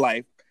real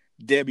life,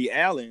 Debbie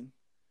Allen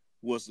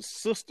was the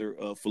sister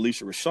of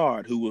Felicia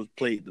Rashad, who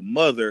played the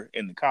mother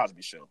in the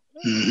Cosby Show.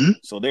 Mm-hmm.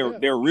 So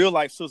they're real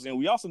life sisters. And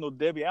we also know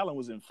Debbie Allen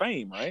was in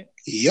Fame, right?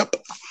 Yep.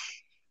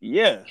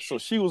 Yeah, so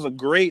she was a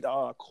great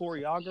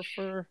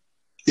choreographer,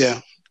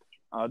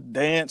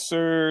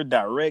 dancer,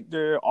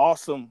 director,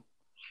 awesome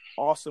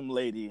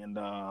lady. And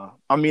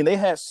they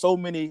had so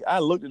many. I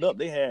looked it up.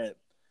 They had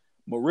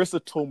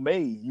Marissa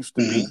Tomei used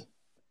to be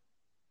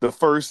the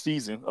first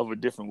season of A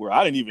Different World.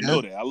 I didn't even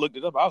know that. I looked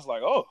it up. I was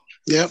like, oh,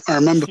 yeah, I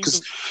remember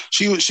because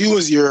she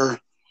was your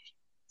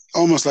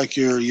almost like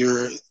your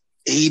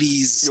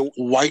 80s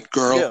white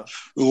girl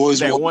who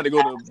always wanted to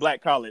go to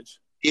black college.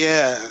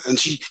 Yeah,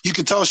 and you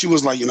could tell she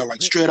was like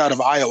straight out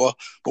of Iowa,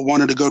 but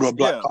wanted to go to a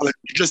black college.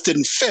 It just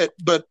didn't fit,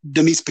 but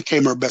Denise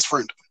became her best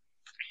friend.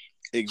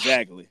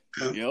 Exactly.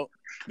 Yeah. Yep.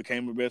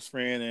 Became her best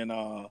friend.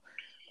 And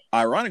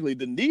ironically,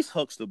 Denise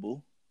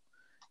Huxtable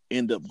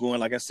ended up going,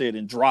 like I said,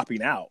 and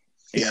dropping out.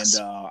 Yes.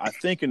 And I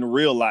think in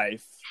real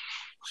life,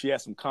 she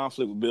had some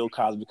conflict with Bill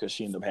Cosby because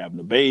she ended up having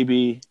a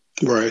baby.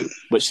 Right.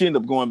 But she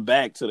ended up going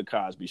back to the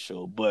Cosby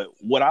Show. But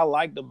what I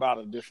liked about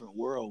A Different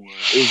World was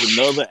it was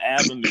another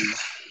avenue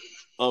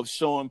of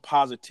showing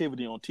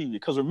positivity on TV.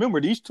 Because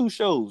remember, these two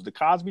shows, The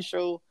Cosby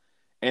Show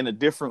and A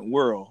Different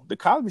World, The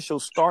Cosby Show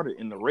started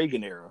in the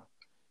Reagan era.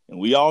 And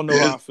we all know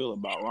how I feel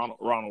about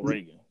Ronald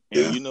Reagan.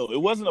 And,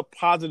 it wasn't a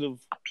positive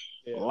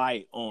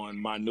light on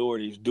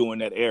minorities during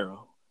that era.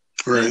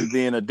 Right. And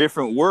then A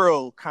Different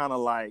World kind of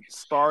like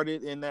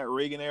started in that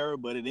Reagan era,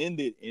 but it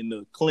ended in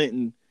the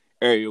Clinton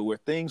area where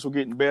things were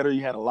getting better.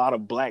 You had a lot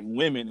of black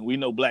women, and we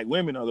know black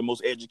women are the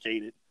most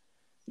educated,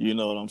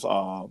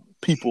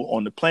 people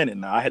on the planet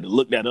now. I had to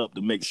look that up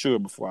to make sure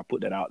before I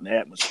put that out in the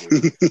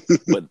atmosphere.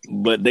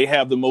 but they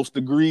have the most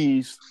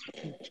degrees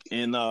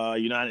in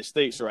United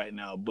States right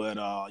now.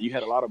 But you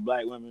had a lot of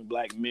black women,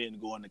 black men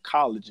going to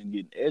college and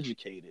getting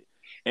educated.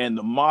 And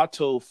the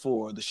motto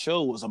for the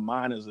show was "A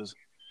mind is a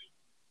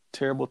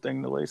terrible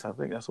thing to waste." I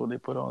think that's what they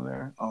put on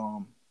there. I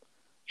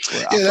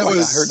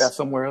heard that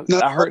somewhere else.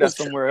 I heard that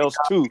somewhere else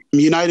too.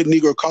 United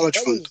Negro College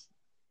Fund.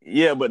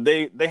 Yeah, but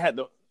they had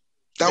the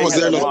that was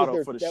their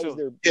motto for the show.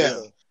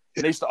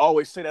 And they used to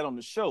always say that on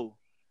the show.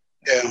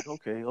 Yeah.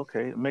 Like,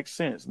 okay, it makes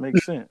sense.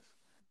 Yeah.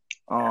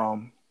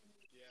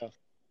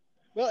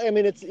 Well, I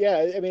mean,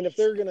 if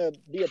they're gonna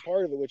be a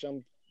part of it, which I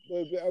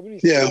would be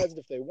surprised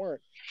if they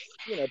weren't.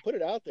 Put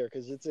it out there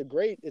because it's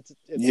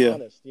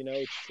honest.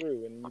 It's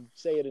true, and you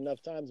say it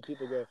enough times, and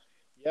people go,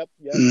 "Yep."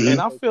 Mm-hmm.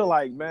 And I feel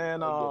like,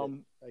 man, I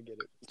get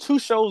it. Two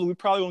shows we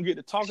probably won't get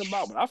to talk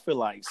about, but I feel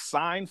like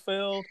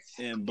Seinfeld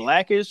and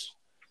Blackish,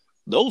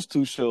 those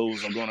two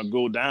shows are gonna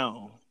go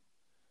down.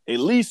 At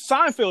least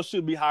Seinfeld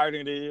should be higher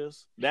than it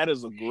is. That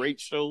is a great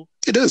show.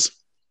 It is.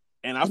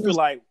 And I feel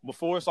like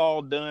before it's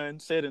all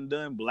said and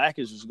done,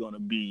 Blackish is going to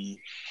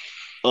be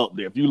up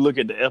there. If you look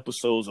at the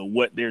episodes of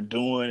what they're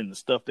doing and the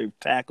stuff they've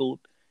tackled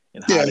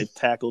and how they've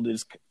tackled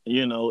this,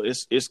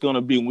 it's going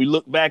to be, when we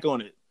look back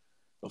on it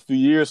a few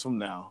years from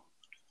now,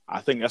 I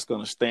think that's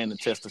going to stand the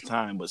test of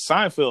time. But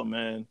Seinfeld,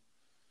 man,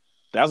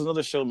 That was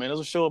another show, man. It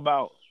was a show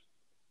about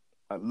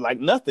like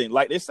nothing,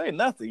 like they say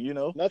nothing, you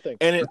know. Nothing.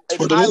 And it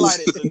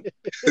highlighted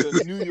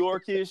the New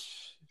Yorkish,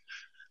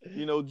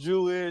 you know,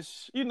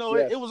 Jewish, you know,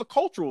 Yes. it was a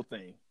cultural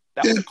thing.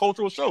 That was a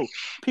cultural show.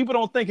 People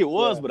don't think it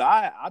was, but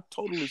I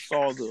totally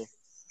saw the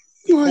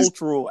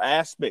cultural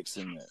aspects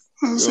in that.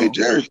 I say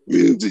Jerry. I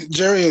mean,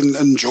 Jerry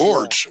and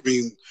George. I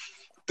mean,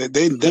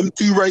 them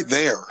two right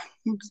there.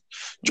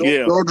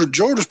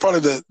 George is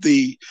probably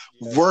the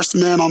worst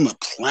man on the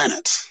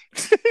planet.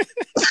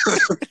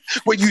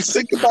 When you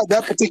think about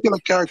that particular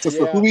character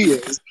for who he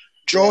is,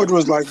 George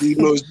was like the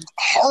most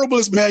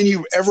horriblest man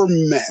you've ever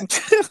met.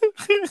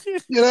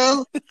 You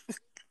know?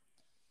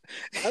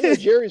 I know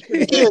Jerry's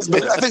pretty good. Yes,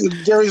 but I think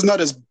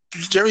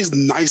Jerry's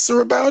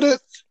nicer about it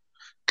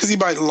because he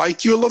might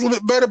like you a little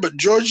bit better, but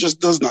George just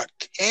does not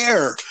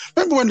care.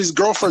 Remember when his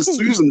girlfriend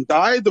Susan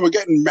died? They were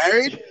getting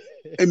married,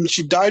 and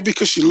she died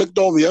because she licked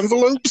all the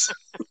envelopes?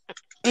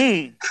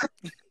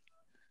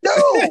 No,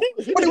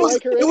 but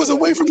it was a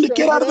way for him to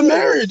get out of the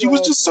marriage. He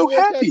was just so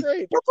happy. I'm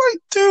like,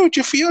 dude,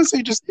 your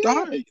fiance just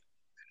died.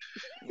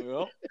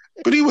 Well,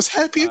 but he was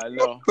happy. I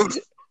know.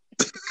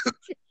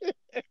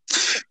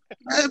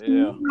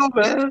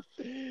 Man.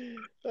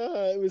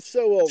 It was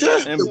so over.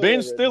 And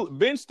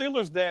Ben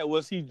Stiller's dad,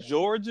 was he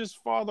George's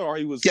father or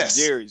he was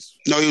Jerry's?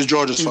 No, he was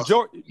George's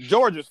father.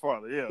 George's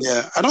father, yeah.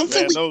 Yeah, I don't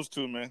think those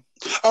two, man.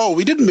 Oh,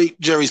 we didn't meet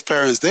Jerry's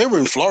parents. They were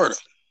in Florida.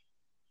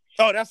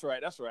 Oh, that's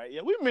right.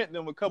 Yeah, we met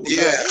them a couple times.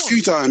 Yeah, a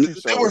few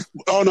times. They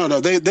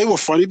were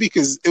funny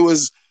because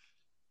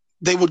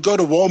they would go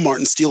to Walmart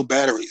and steal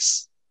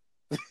batteries.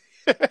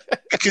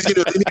 Because, you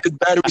know, they needed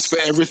batteries for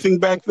everything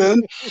back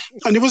then.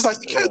 And it was like,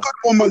 you can't go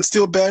to Walmart and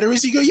steal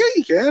batteries. You go, yeah,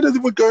 you can. And they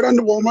would go down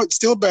to Walmart and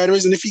steal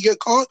batteries. And if you get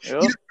caught,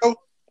 you go,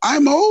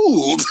 I'm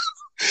old.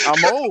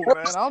 I'm old,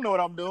 man. I don't know what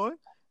I'm doing.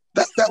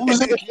 That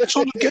was it.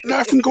 Getting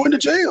out from going to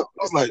jail.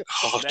 I was like,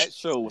 that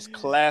show was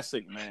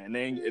classic, man.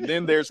 And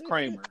then there's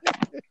Kramer.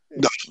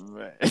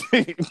 My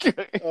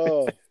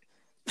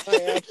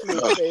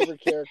absolute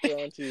favorite character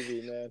on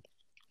TV, man.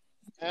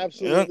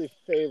 Absolutely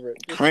favorite.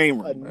 Just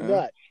Kramer, a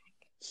nut.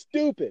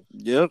 Stupid.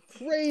 Yep.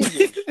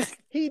 Crazy.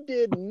 He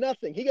did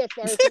nothing. He got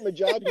fired from a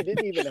job he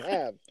didn't even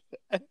have.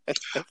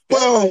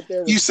 Well,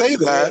 you say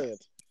that.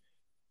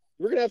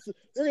 We're gonna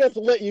have to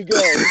let you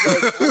go.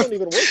 He's like, I don't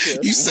even work here.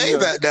 You say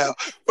that now,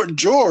 but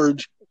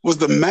George was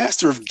the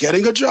master of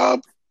getting a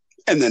job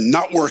and then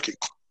not working.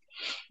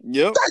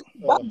 Yep.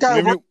 That guy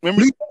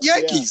remember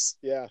Yankees.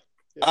 Yeah.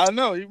 I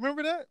know. You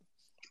remember that?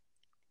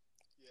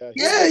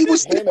 Yeah, he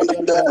was sitting on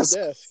the desk.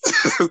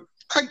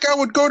 That guy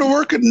would go to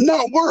work and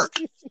not work.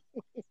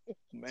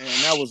 Man,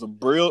 that was a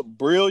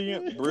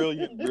brilliant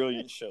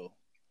show.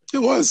 It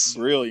was.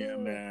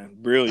 Brilliant, man.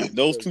 Brilliant.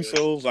 Those two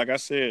shows, like I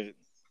said,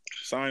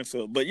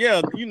 Seinfeld. But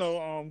yeah, you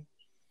know,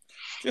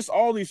 just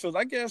all these shows.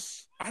 I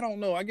don't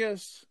know. I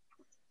guess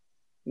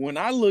when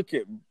I look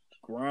at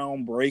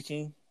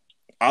groundbreaking,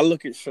 I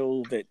look at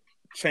shows that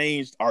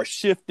changed or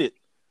shifted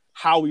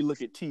how we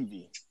look at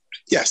TV.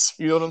 Yes.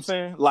 You know what I'm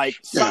saying? Like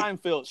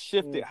Seinfeld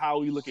shifted how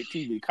we look at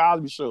TV.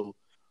 Cosby Show,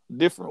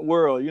 different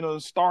world, you know,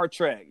 Star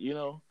Trek, you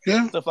know,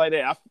 stuff like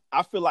that.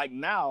 I feel like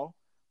now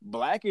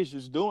Blackish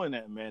is doing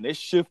that, man. They're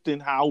shifting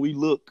how we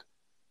look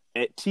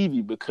at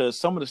TV because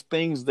some of the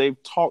things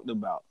they've talked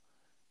about,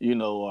 you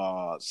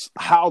know,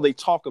 how they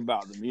talk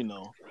about them, you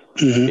know,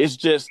 it's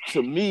just,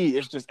 to me,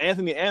 it's just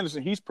Anthony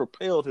Anderson. He's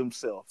propelled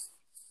himself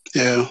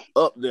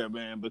up there,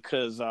 man,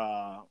 because,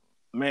 I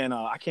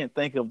can't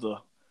think of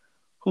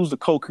who's the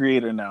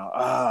co-creator now.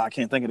 I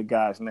can't think of the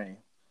guy's name.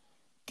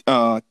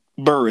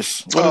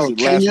 Burris.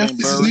 Kenya?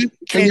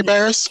 Kenya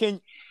Barris?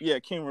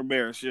 Kenya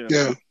Barris,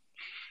 yeah.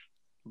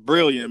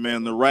 Brilliant,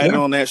 man. The writing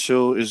on that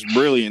show is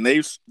brilliant.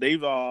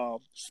 They've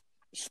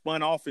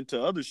spun off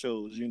into other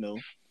shows, you know.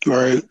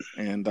 Right.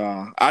 And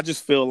I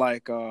just feel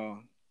like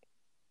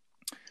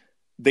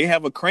they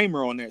have a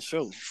Kramer on that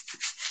show.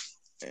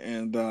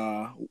 And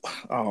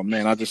oh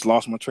man, I just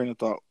lost my train of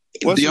thought.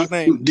 What's his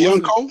name?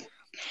 Dion Cole?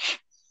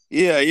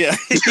 Yeah. I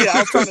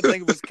was trying to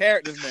think of his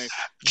character's name.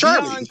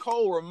 Charlie. Dion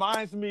Cole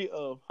reminds me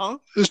of,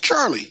 It's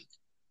Charlie.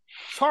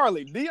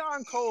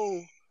 Dion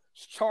Cole.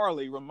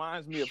 Charlie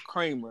reminds me of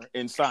Kramer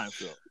in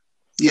Seinfeld.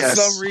 Yes.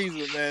 For some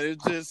reason, man,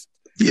 it's just.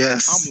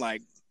 Yes. I'm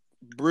like,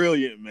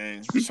 brilliant,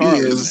 man. Charlie,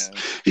 he is.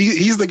 Man.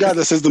 He's the guy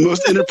that says the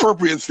most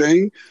inappropriate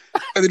thing,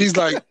 and then he's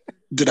like,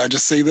 "Did I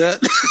just say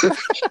that?"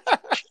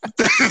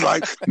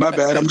 Like, my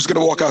bad. I'm just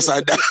gonna walk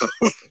outside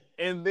now.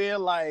 And then,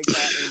 like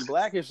in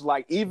Blackish,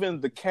 like even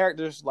the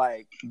characters,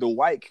 like the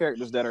white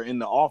characters that are in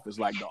the office,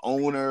 like the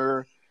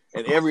owner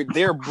and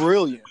they're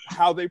brilliant.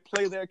 How they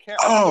play their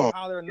characters,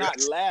 how they're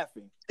not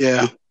laughing.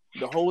 Yeah.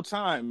 The whole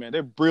time, man,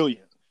 they're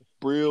brilliant.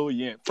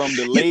 From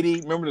the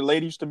lady, remember the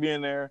lady used to be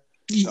in there,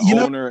 the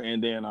owner,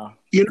 and then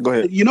go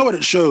ahead. You know what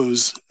it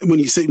shows when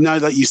you say, now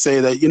that you say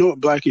that, you know what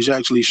Blackish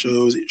actually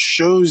shows? It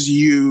shows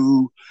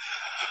you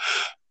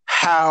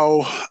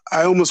how,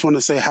 I almost want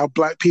to say, how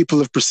black people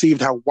have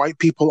perceived how white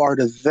people are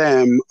to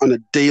them on a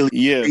daily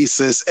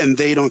basis, and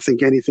they don't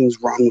think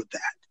anything's wrong with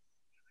that.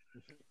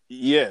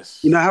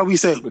 Yes. You know how we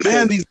say,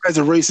 man, these guys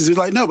are racist. It's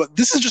like, no, but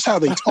this is just how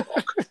they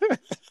talk.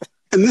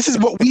 And this is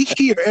what we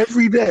hear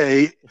every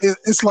day.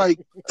 It's like,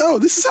 no,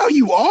 this is how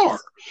you are.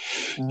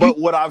 But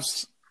what I've...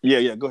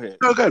 Yeah, go ahead.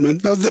 No, go ahead, man.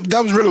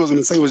 That was really what I was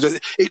going to say. Was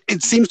just,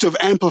 it seems to have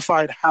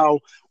amplified how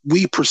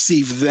we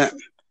perceive them.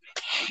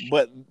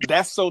 But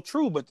that's so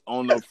true. But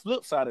on the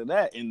flip side of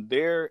that, and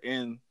they're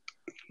in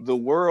the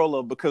world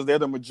of, because they're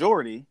the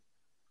majority,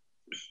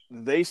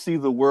 they see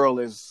the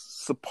world as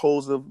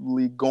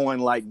supposedly going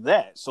like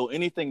that. So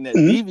anything that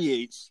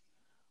deviates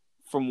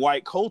from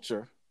white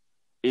culture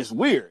is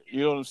weird.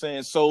 You know what I'm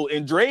saying? So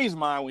in Dre's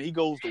mind, when he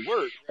goes to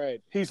work,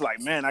 right, he's like,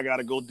 man, I got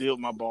to go deal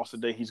with my boss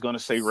today. He's going to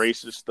say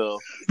racist stuff.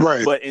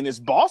 Right. But in his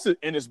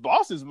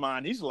boss's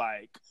mind, he's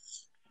like,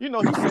 you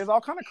know, he says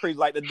all kind of crazy.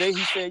 Like the day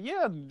he said,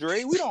 yeah,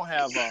 Dre, we're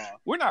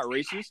not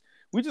racist.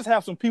 We just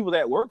have some people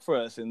that work for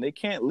us and they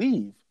can't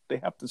leave. They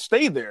have to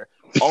stay there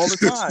all the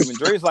time. And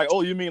Dre's like,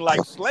 oh, you mean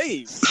like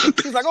slaves?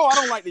 He's like, oh, I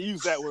don't like to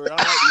use that word. I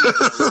don't like to use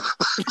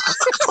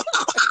that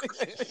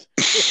word.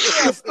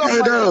 Yeah, stuff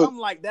like that. I'm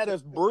like, that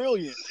is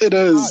brilliant. It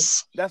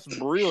is. That's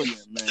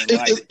brilliant, man.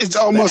 It's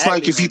almost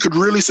like if you could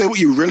really say what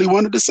you really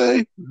wanted to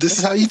say, this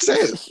is how you'd say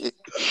it.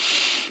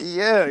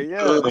 Yeah.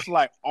 It's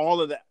like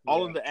all of the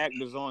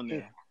actors on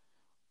there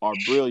are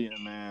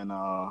brilliant, man.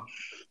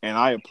 And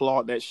I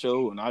applaud that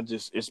show. And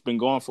it's been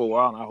going for a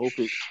while, and I hope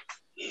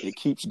it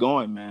keeps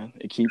going, man.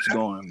 It keeps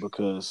going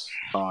because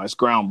it's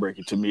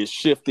groundbreaking to me. It's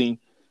shifting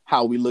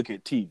how we look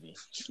at TV,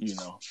 you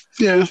know.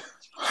 Yeah.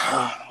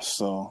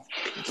 So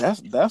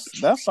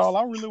that's all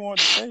I really wanted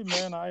to say,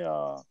 man.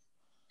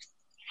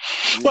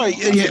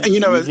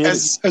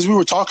 As we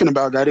were talking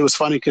about that, it was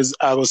funny because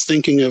I was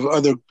thinking of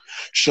other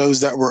shows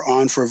that were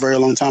on for a very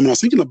long time, and I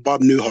was thinking of Bob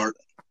Newhart.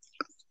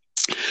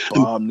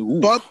 Bob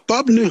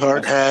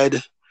Newhart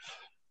had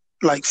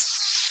like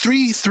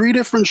three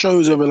different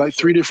shows over like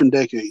 3 different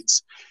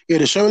decades. He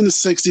had a show in the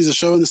 60s, a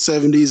show in the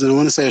 70s, and I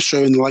want to say a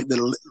show in like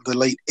the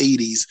late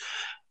 80s.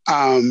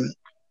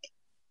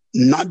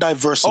 Not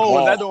diverse at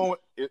all.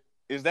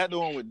 Is that the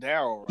one with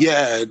Daryl? Right?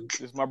 Yeah.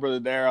 It's my brother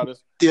Daryl.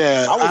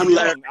 Yeah.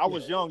 I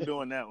was young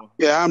doing that one.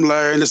 Yeah, I'm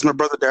Larry, and it's my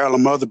brother Daryl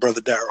and my other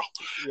brother Daryl.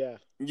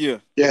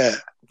 Yeah.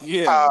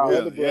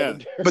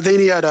 But then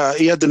he had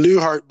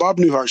the Bob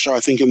Newhart show, I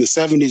think, in the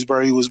 70s,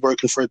 where he was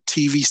working for a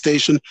TV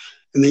station.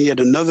 And then he had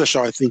another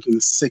show, I think, in the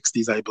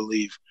 60s, I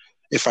believe,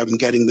 if I'm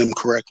getting them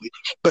correctly.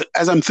 But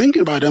as I'm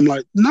thinking about it, I'm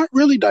like, not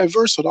really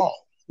diverse at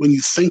all. When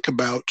you think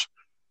about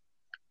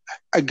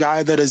a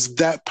guy that is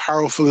that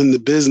powerful in the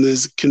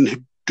business,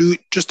 can do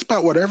just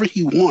about whatever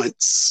he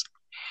wants.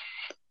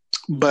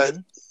 But,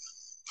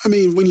 I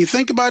mean, when you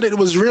think about it, it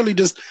was really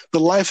just the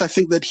life I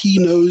think that he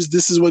knows.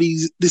 This is what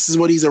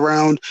he's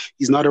around.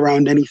 He's not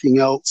around anything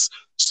else.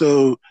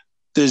 So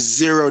there's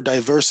zero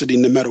diversity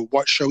no matter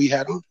what show he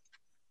had on.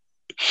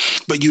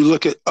 But you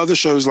look at other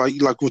shows like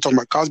we're talking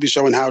about Cosby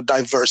Show and how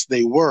diverse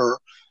they were,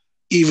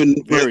 even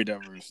very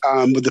diverse.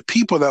 With the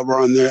people that were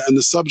on there and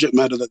the subject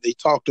matter that they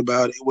talked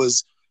about, it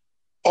was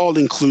all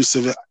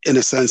inclusive in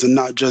a sense, and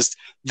not just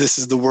this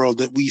is the world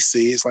that we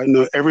see. It's like,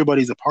 no,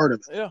 everybody's a part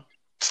of it. Yeah.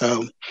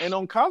 So, and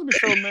on Cosby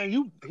Show,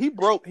 man, he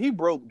broke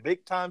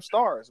big time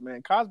stars,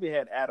 man. Cosby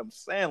had Adam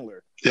Sandler,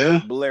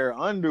 Blair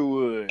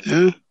Underwood.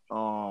 Yeah.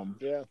 I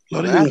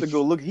have to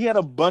go look. He had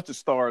a bunch of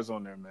stars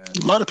on there, man.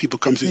 A lot of people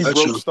come through that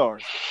show.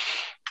 Stars.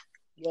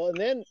 Well, and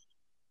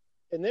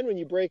then when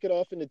you break it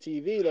off into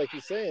TV, like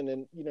you're saying,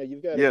 and you know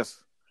you've got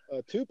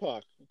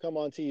Tupac come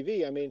on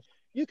TV. I mean,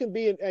 you can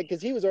be because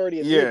he was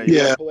already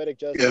in Poetic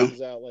Justice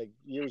was out like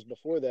years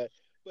before that.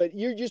 But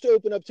you just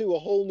open up to a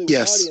whole new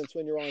audience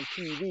when you're on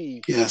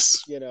TV.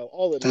 Yes, you know,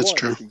 all at once. That's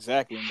true.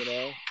 Exactly. You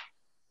know,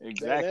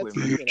 exactly.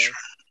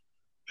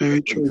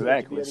 Very true.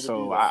 Exactly.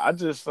 So I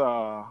just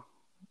I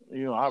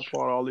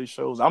applaud all these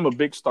shows. I'm a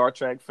big Star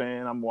Trek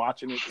fan. I'm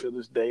watching it to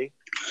this day.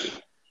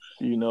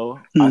 You know,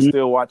 I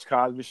still watch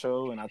Cosby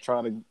Show, and I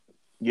try to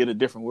get a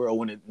different world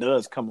when it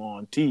does come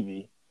on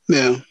TV.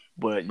 Yeah.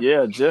 But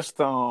yeah, just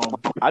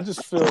I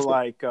just feel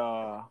like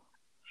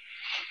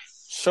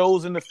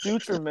shows in the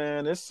future,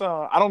 man. It's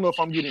I don't know if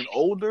I'm getting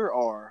older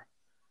or.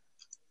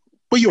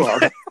 Well, you are.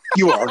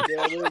 You are.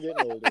 Yeah, we're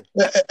getting older.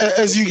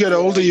 As you get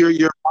older,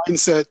 your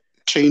mindset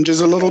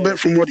changes a little bit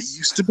from what it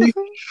used to be.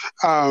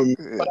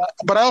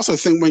 But I also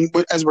think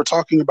as we're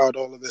talking about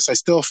all of this, I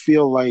still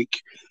feel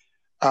like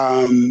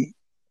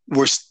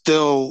we're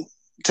still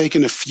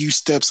taking a few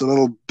steps a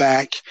little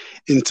back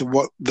into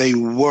what they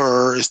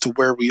were as to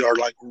where we are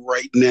like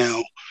right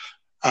now.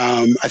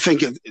 I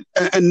think,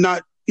 and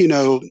not,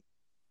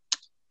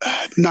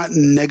 not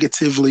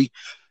negatively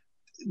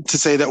to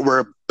say that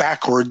we're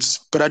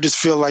backwards, but I just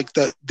feel like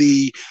that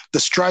the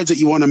strides that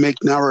you want to make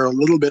now are a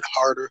little bit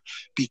harder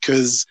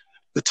because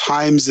the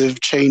times have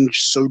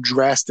changed so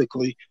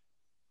drastically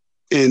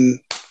in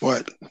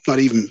not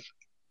even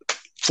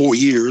 4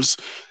 years.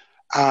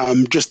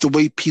 Just the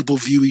way people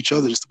view each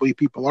other, just the way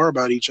people are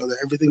about each other.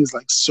 Everything is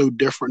like so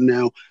different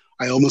now.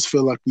 I almost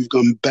feel like we've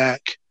gone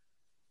back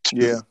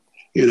to,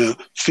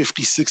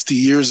 50, 60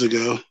 years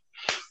ago.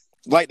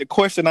 Like the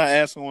question I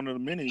asked on one of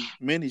the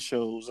mini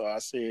shows, I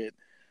said,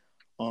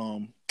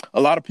 A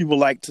lot of people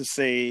like to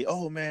say,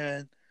 "Oh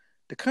man,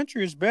 the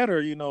country is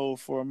better,"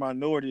 for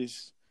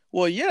minorities.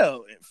 Well, yeah,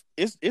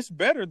 it's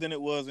better than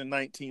it was in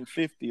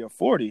 1950 or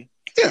 40.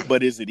 Yeah,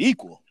 but is it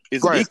equal?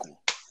 Is right. it equal?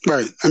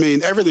 Right. I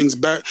mean, everything's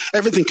better.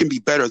 Everything can be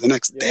better the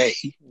next day.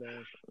 No.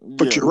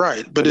 But you're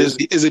right. But is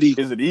it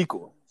equal? Is it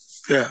equal?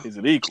 Yeah. Is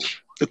it equal?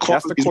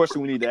 That's the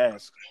question we need to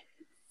ask.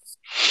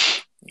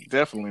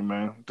 Definitely,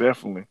 man.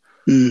 Definitely.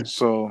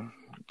 So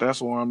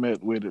that's where I'm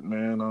at with it,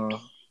 man.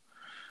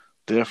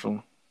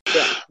 Definitely.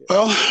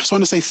 Well, I just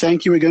want to say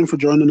thank you again for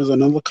joining us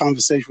on another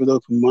conversation with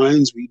Open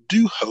Minds. We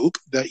do hope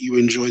that you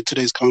enjoyed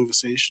today's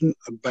conversation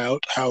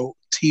about how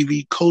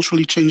TV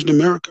culturally changed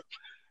America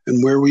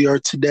and where we are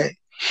today.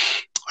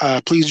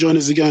 Please join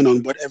us again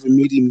on whatever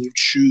medium you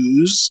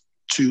choose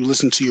to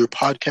listen to your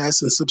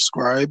podcast and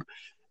subscribe.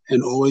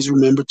 And always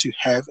remember to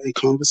have a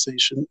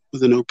conversation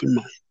with an open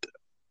mind.